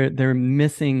because they're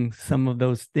missing some of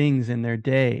those things in their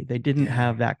day. They didn't yeah,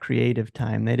 have that creative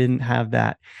time, they didn't have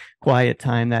that quiet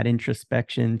time, that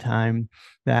introspection time,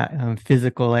 that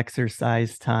physical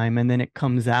exercise time, and then it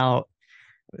comes out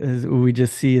as we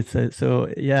just see. So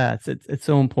yeah, it's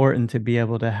so important to be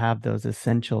able to have those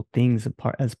essential things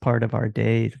as part of our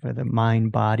day, for the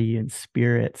mind, body, and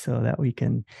spirit, so that we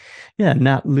can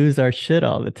not lose our shit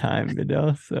all the time,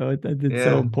 so it's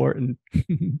so Yeah. important.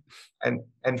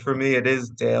 And for me, it is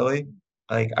daily.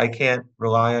 Like I can't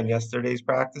rely on yesterday's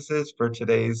practices for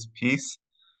today's piece.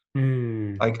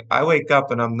 Mm, Like I wake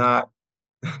up and I'm not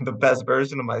the best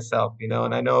version of myself,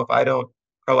 and I know if I don't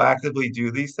proactively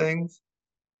do these things,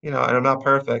 and I'm not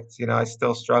perfect, I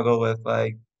still struggle with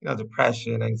like,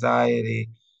 depression, anxiety,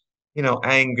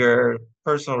 anger,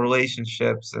 personal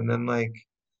relationships, and then like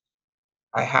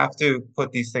I have to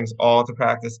put these things all into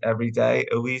practice every day,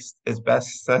 at least as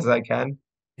best as I can,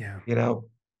 yeah, you know,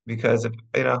 because if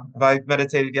I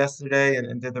meditated yesterday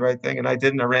and did the right thing and I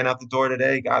didn't, I ran out the door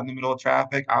today, got in the middle of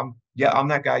traffic, I'm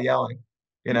that guy yelling,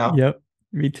 you know, Yep,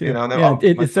 me too. and then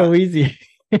Yeah, my it's son, so easy.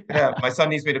 yeah, my son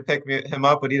needs me to pick him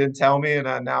up, but he didn't tell me,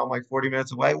 and now I'm like 40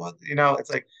 minutes away. What, it's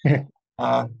like,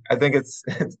 I think it's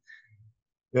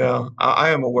I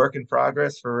am a work in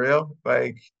progress for real,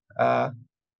 like,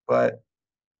 but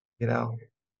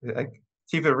like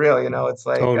keep it real, it's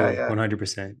like totally,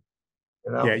 100%.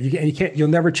 you Yeah, know, you'll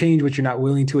never change what you're not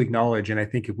willing to acknowledge. And I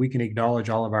think if we can acknowledge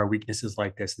all of our weaknesses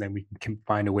like this, then we can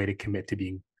find a way to commit to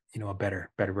being, a better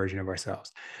version of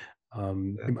ourselves.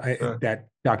 Sure. That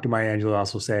Dr. Maya Angelou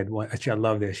also said, I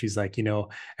love this. She's like,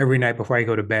 every night before I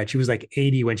go to bed, she was like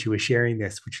 80 when she was sharing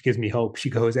this, which gives me hope. She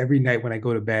goes, every night when I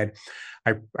go to bed,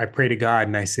 I pray to God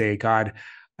and I say, God,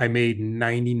 I made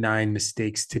 99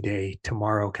 mistakes today.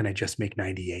 Tomorrow, can I just make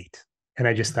 98? And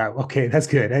I just thought, okay, that's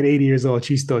good. At 80 years old,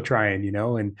 she's still trying,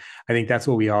 and I think that's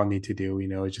what we all need to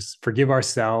do, just forgive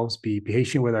ourselves, be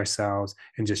patient with ourselves,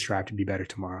 and just strive to be better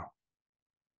tomorrow.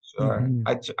 Sure.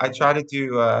 Mhm. I try to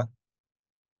do an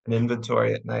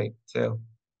inventory at night too.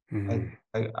 I, Mhm.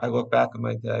 I look back at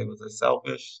my day. Was I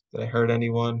selfish? Did I hurt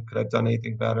anyone? Could I have done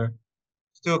anything better?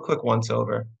 Just do a quick once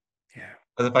over. Yeah.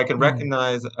 Because if I can Mm.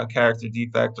 recognize a character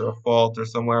defect or a fault or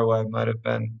somewhere where I might have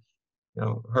been,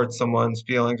 hurt someone's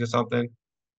feelings or something,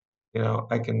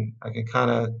 I can kind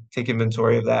of take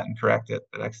inventory of that and correct it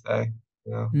the next day.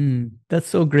 You know. That's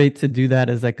so great to do that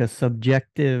as like a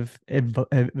subjective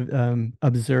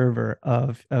observer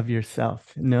of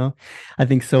yourself. I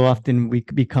think so often we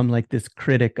become like this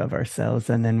critic of ourselves,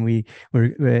 and then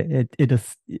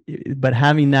but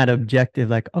having that objective,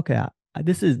 like, okay,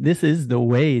 this is the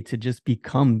way to just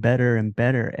become better and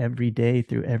better every day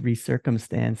through every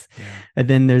circumstance. Yeah. And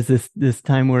then there's this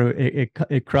time where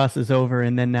it crosses over,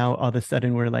 and then now all of a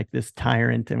sudden we're like this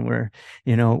tyrant, and we're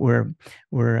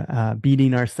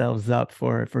beating ourselves up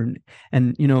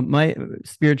and my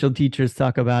spiritual teachers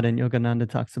talk about, and Yogananda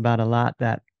talks about a lot,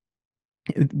 that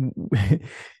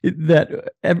that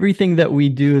everything that we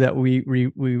do that we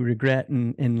regret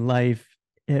in life,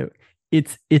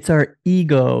 it's our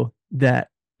ego that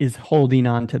is holding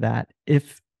on to that.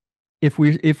 If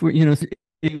we're if we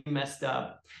messed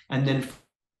up, and then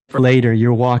for later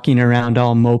you're walking around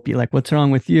all mopey, like, what's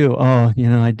wrong with you? Oh,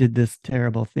 I did this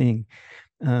terrible thing.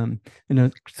 Swami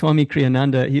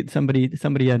Kriyananda,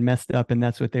 somebody had messed up, and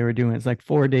that's what they were doing. It's like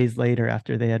 4 days later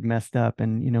after they had messed up,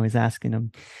 and he's asking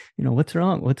him, what's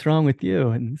wrong? What's wrong with you?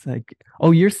 And it's like,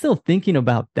 oh, you're still thinking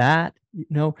about that?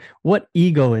 What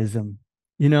egoism?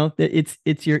 That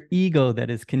it's your ego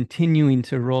that is continuing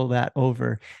to roll that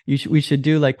over. We should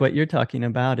do like what you're talking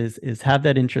about, is have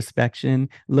that introspection,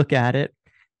 look at it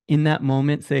in that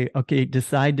moment, say, okay,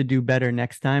 decide to do better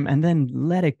next time, and then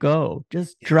let it go.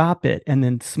 Just drop it, and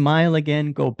then smile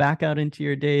again, go back out into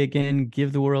your day again,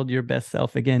 give the world your best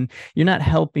self again. You're not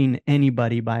helping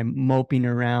anybody by moping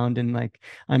around and like,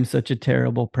 I'm such a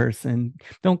terrible person.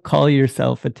 Don't call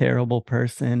yourself a terrible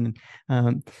person.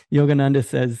 Yogananda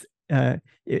says,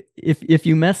 if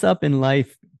you mess up in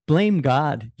life, blame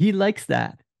God. He likes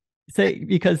that.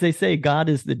 Because they say God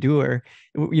is the doer.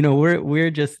 We're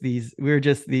just these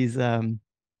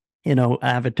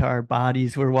avatar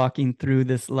bodies. We're walking through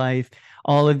this life.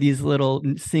 All of these little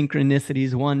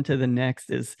synchronicities, one to the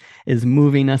next, is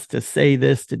moving us to say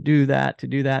this, to do that, to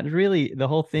do that. Really, the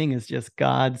whole thing is just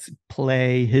God's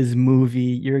play, his movie.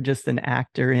 You're just an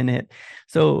actor in it.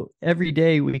 So every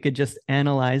day we could just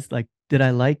analyze, like, did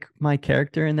I like my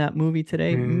character in that movie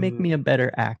today? Make me a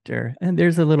better actor. And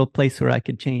there's a little place where I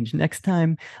could change. Next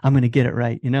time, I'm going to get it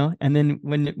right, And then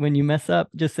when you mess up,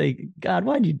 just say, God,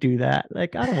 why'd you do that?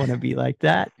 Like, I don't want to be like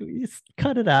that. Just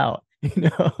cut it out,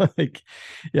 like,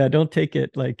 yeah, don't take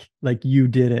it like you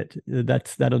did it.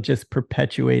 That'll just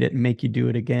perpetuate it and make you do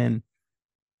it again.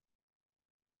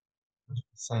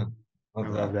 100%. I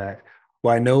love that.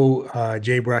 Well, I know,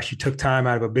 JBrush, you took time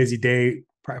out of a busy day,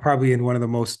 probably in one of the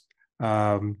most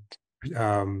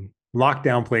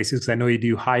lockdown places. I know you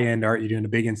do high-end art. You're doing a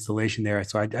big installation there.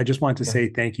 So I just want to say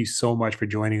thank you so much for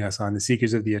joining us on the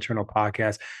Seekers of the Eternal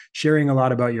podcast, sharing a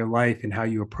lot about your life and how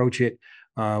you approach it.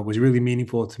 Was really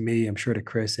meaningful to me. I'm sure to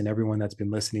Chris and everyone that's been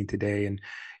listening today. And,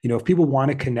 if people want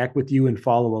to connect with you and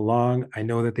follow along, I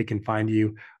know that they can find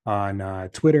you on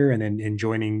Twitter, and then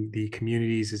joining the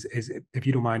communities is, if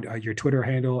you don't mind, your Twitter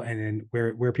handle, and then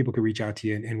where people can reach out to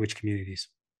you in which communities.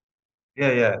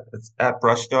 Yeah. It's at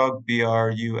Brushdog,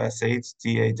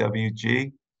 BRUSHDAWG.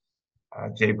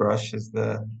 JBrush is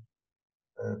the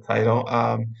title.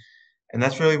 And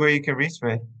that's really where you can reach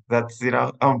me. That's,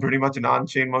 I'm pretty much an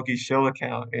on-chain monkey shill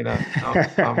account,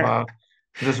 I'm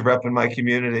just repping my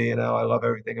community, I love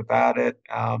everything about it,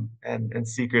 and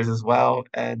seekers as well.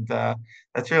 And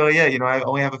that's really it. I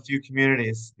only have a few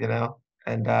communities, and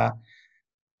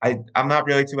I'm not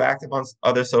really too active on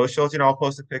other socials. I'll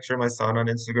post a picture of my son on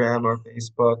Instagram or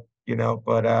Facebook,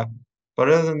 but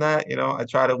other than that, I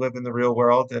try to live in the real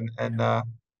world, and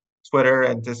Twitter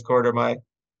and Discord are my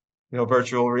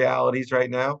virtual realities right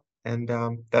now. And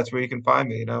that's where you can find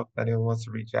me, if anyone wants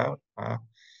to reach out,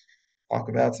 talk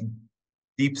about some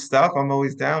deep stuff. I'm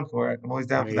always down for it. I'm always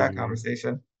down for that Amazing, man.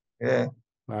 conversation. Yeah.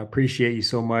 I appreciate you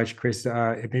so much, Chris.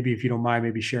 Maybe if you don't mind,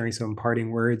 maybe sharing some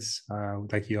parting words,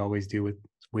 like you always do with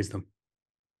wisdom.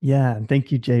 Yeah,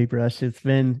 thank you, JBrush.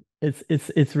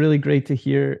 It's really great to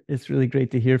hear. It's really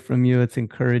great to hear from you. It's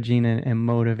encouraging and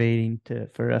motivating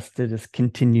for us to just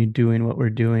continue doing what we're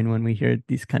doing when we hear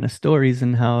these kind of stories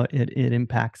and how it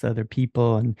impacts other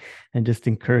people and just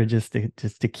encourages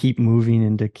to keep moving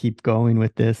and to keep going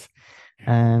with this.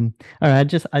 All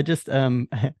right,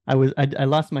 I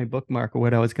lost my bookmark of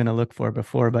what I was going to look for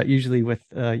before, but usually with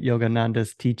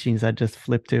Yogananda's teachings, I just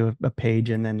flip to a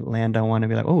page and then land on one and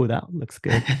be like, oh, that looks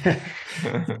good.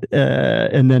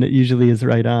 And then it usually is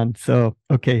right on. So,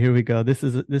 okay, here we go. This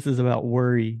is about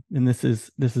worry, and this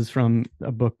is from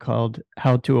a book called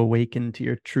How to Awaken to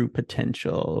Your True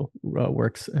Potential,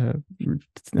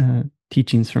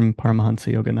 teachings from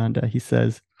Paramahansa Yogananda. He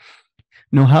says,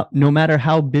 no matter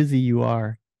how busy you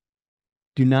are,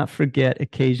 do not forget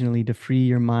occasionally to free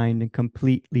your mind and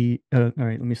completely. All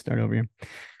right, let me start over here.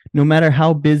 No matter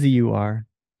how busy you are,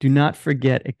 do not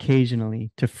forget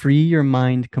occasionally to free your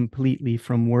mind completely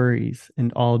from worries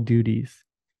and all duties.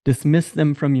 Dismiss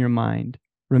them from your mind.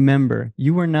 Remember,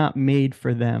 you were not made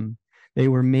for them. They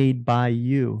were made by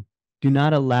you. Do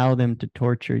not allow them to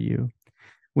torture you.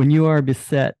 When you are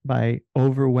beset by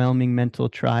overwhelming mental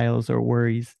trials or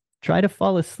worries, try to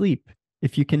fall asleep.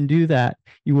 If you can do that,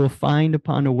 you will find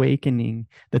upon awakening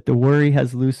that the worry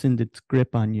has loosened its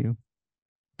grip on you.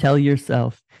 Tell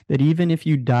yourself that even if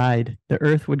you died, the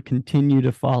earth would continue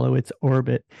to follow its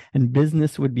orbit and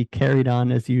business would be carried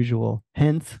on as usual.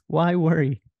 Hence, why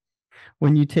worry?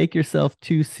 When you take yourself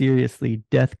too seriously,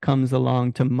 death comes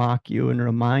along to mock you and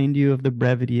remind you of the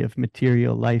brevity of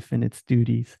material life and its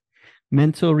duties.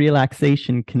 Mental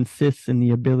relaxation consists in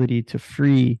the ability to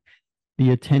free the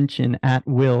attention at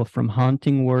will from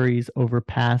haunting worries over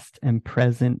past and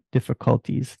present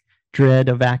difficulties, dread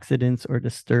of accidents or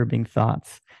disturbing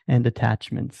thoughts and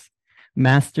attachments.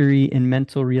 Mastery in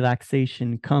mental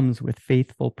relaxation comes with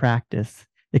faithful practice.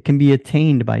 It can be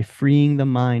attained by freeing the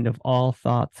mind of all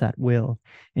thoughts at will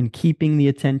and keeping the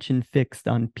attention fixed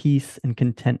on peace and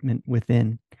contentment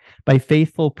within. By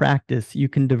faithful practice, you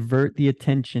can divert the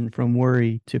attention from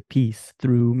worry to peace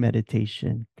through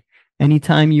meditation.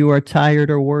 Anytime you are tired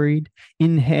or worried,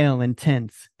 inhale and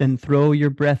tense, then throw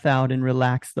your breath out and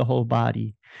relax the whole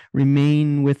body.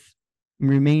 Remain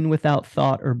without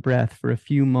thought or breath for a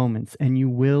few moments, and you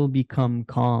will become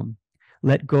calm.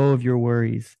 Let go of your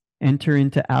worries. Enter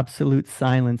into absolute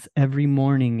silence every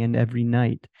morning and every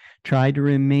night. Try to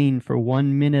remain for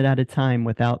 1 minute at a time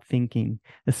without thinking,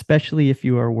 especially if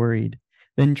you are worried.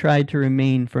 Then try to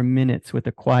remain for minutes with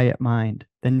a quiet mind.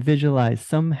 Then visualize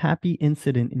some happy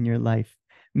incident in your life.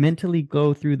 Mentally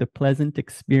go through the pleasant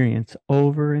experience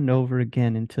over and over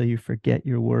again until you forget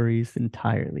your worries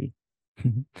entirely.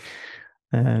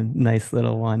 Nice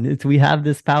little one. We have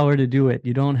this power to do it.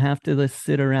 You don't have to just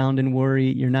sit around and worry.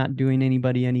 You're not doing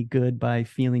anybody any good by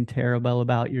feeling terrible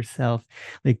about yourself.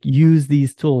 Like, use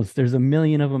these tools. There's a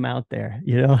million of them out there.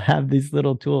 Have these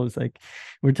little tools. Like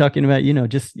we're talking about,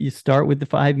 just you start with the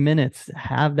 5 minutes.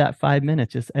 Have that 5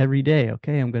 minutes just every day.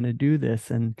 Okay, I'm going to do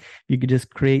this. And you could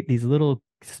just create these little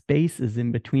spaces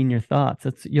in between your thoughts.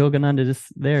 That's Yogananda just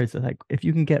there. It's like, if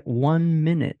you can get 1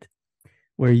 minute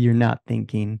where you're not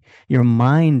thinking, your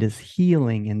mind is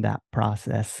healing in that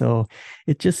process. So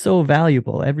it's just so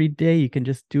valuable. Every day you can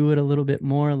just do it a little bit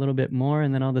more,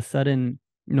 and then all of a sudden,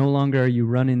 no longer are you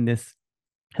running this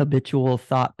habitual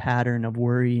thought pattern of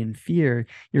worry and fear.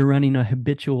 You're running a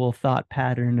habitual thought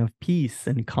pattern of peace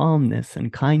and calmness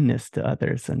and kindness to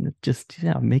others. And it just,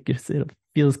 it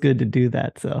feels good to do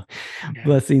that. So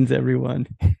blessings, everyone.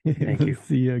 Thank you.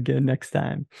 See you again next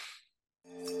time.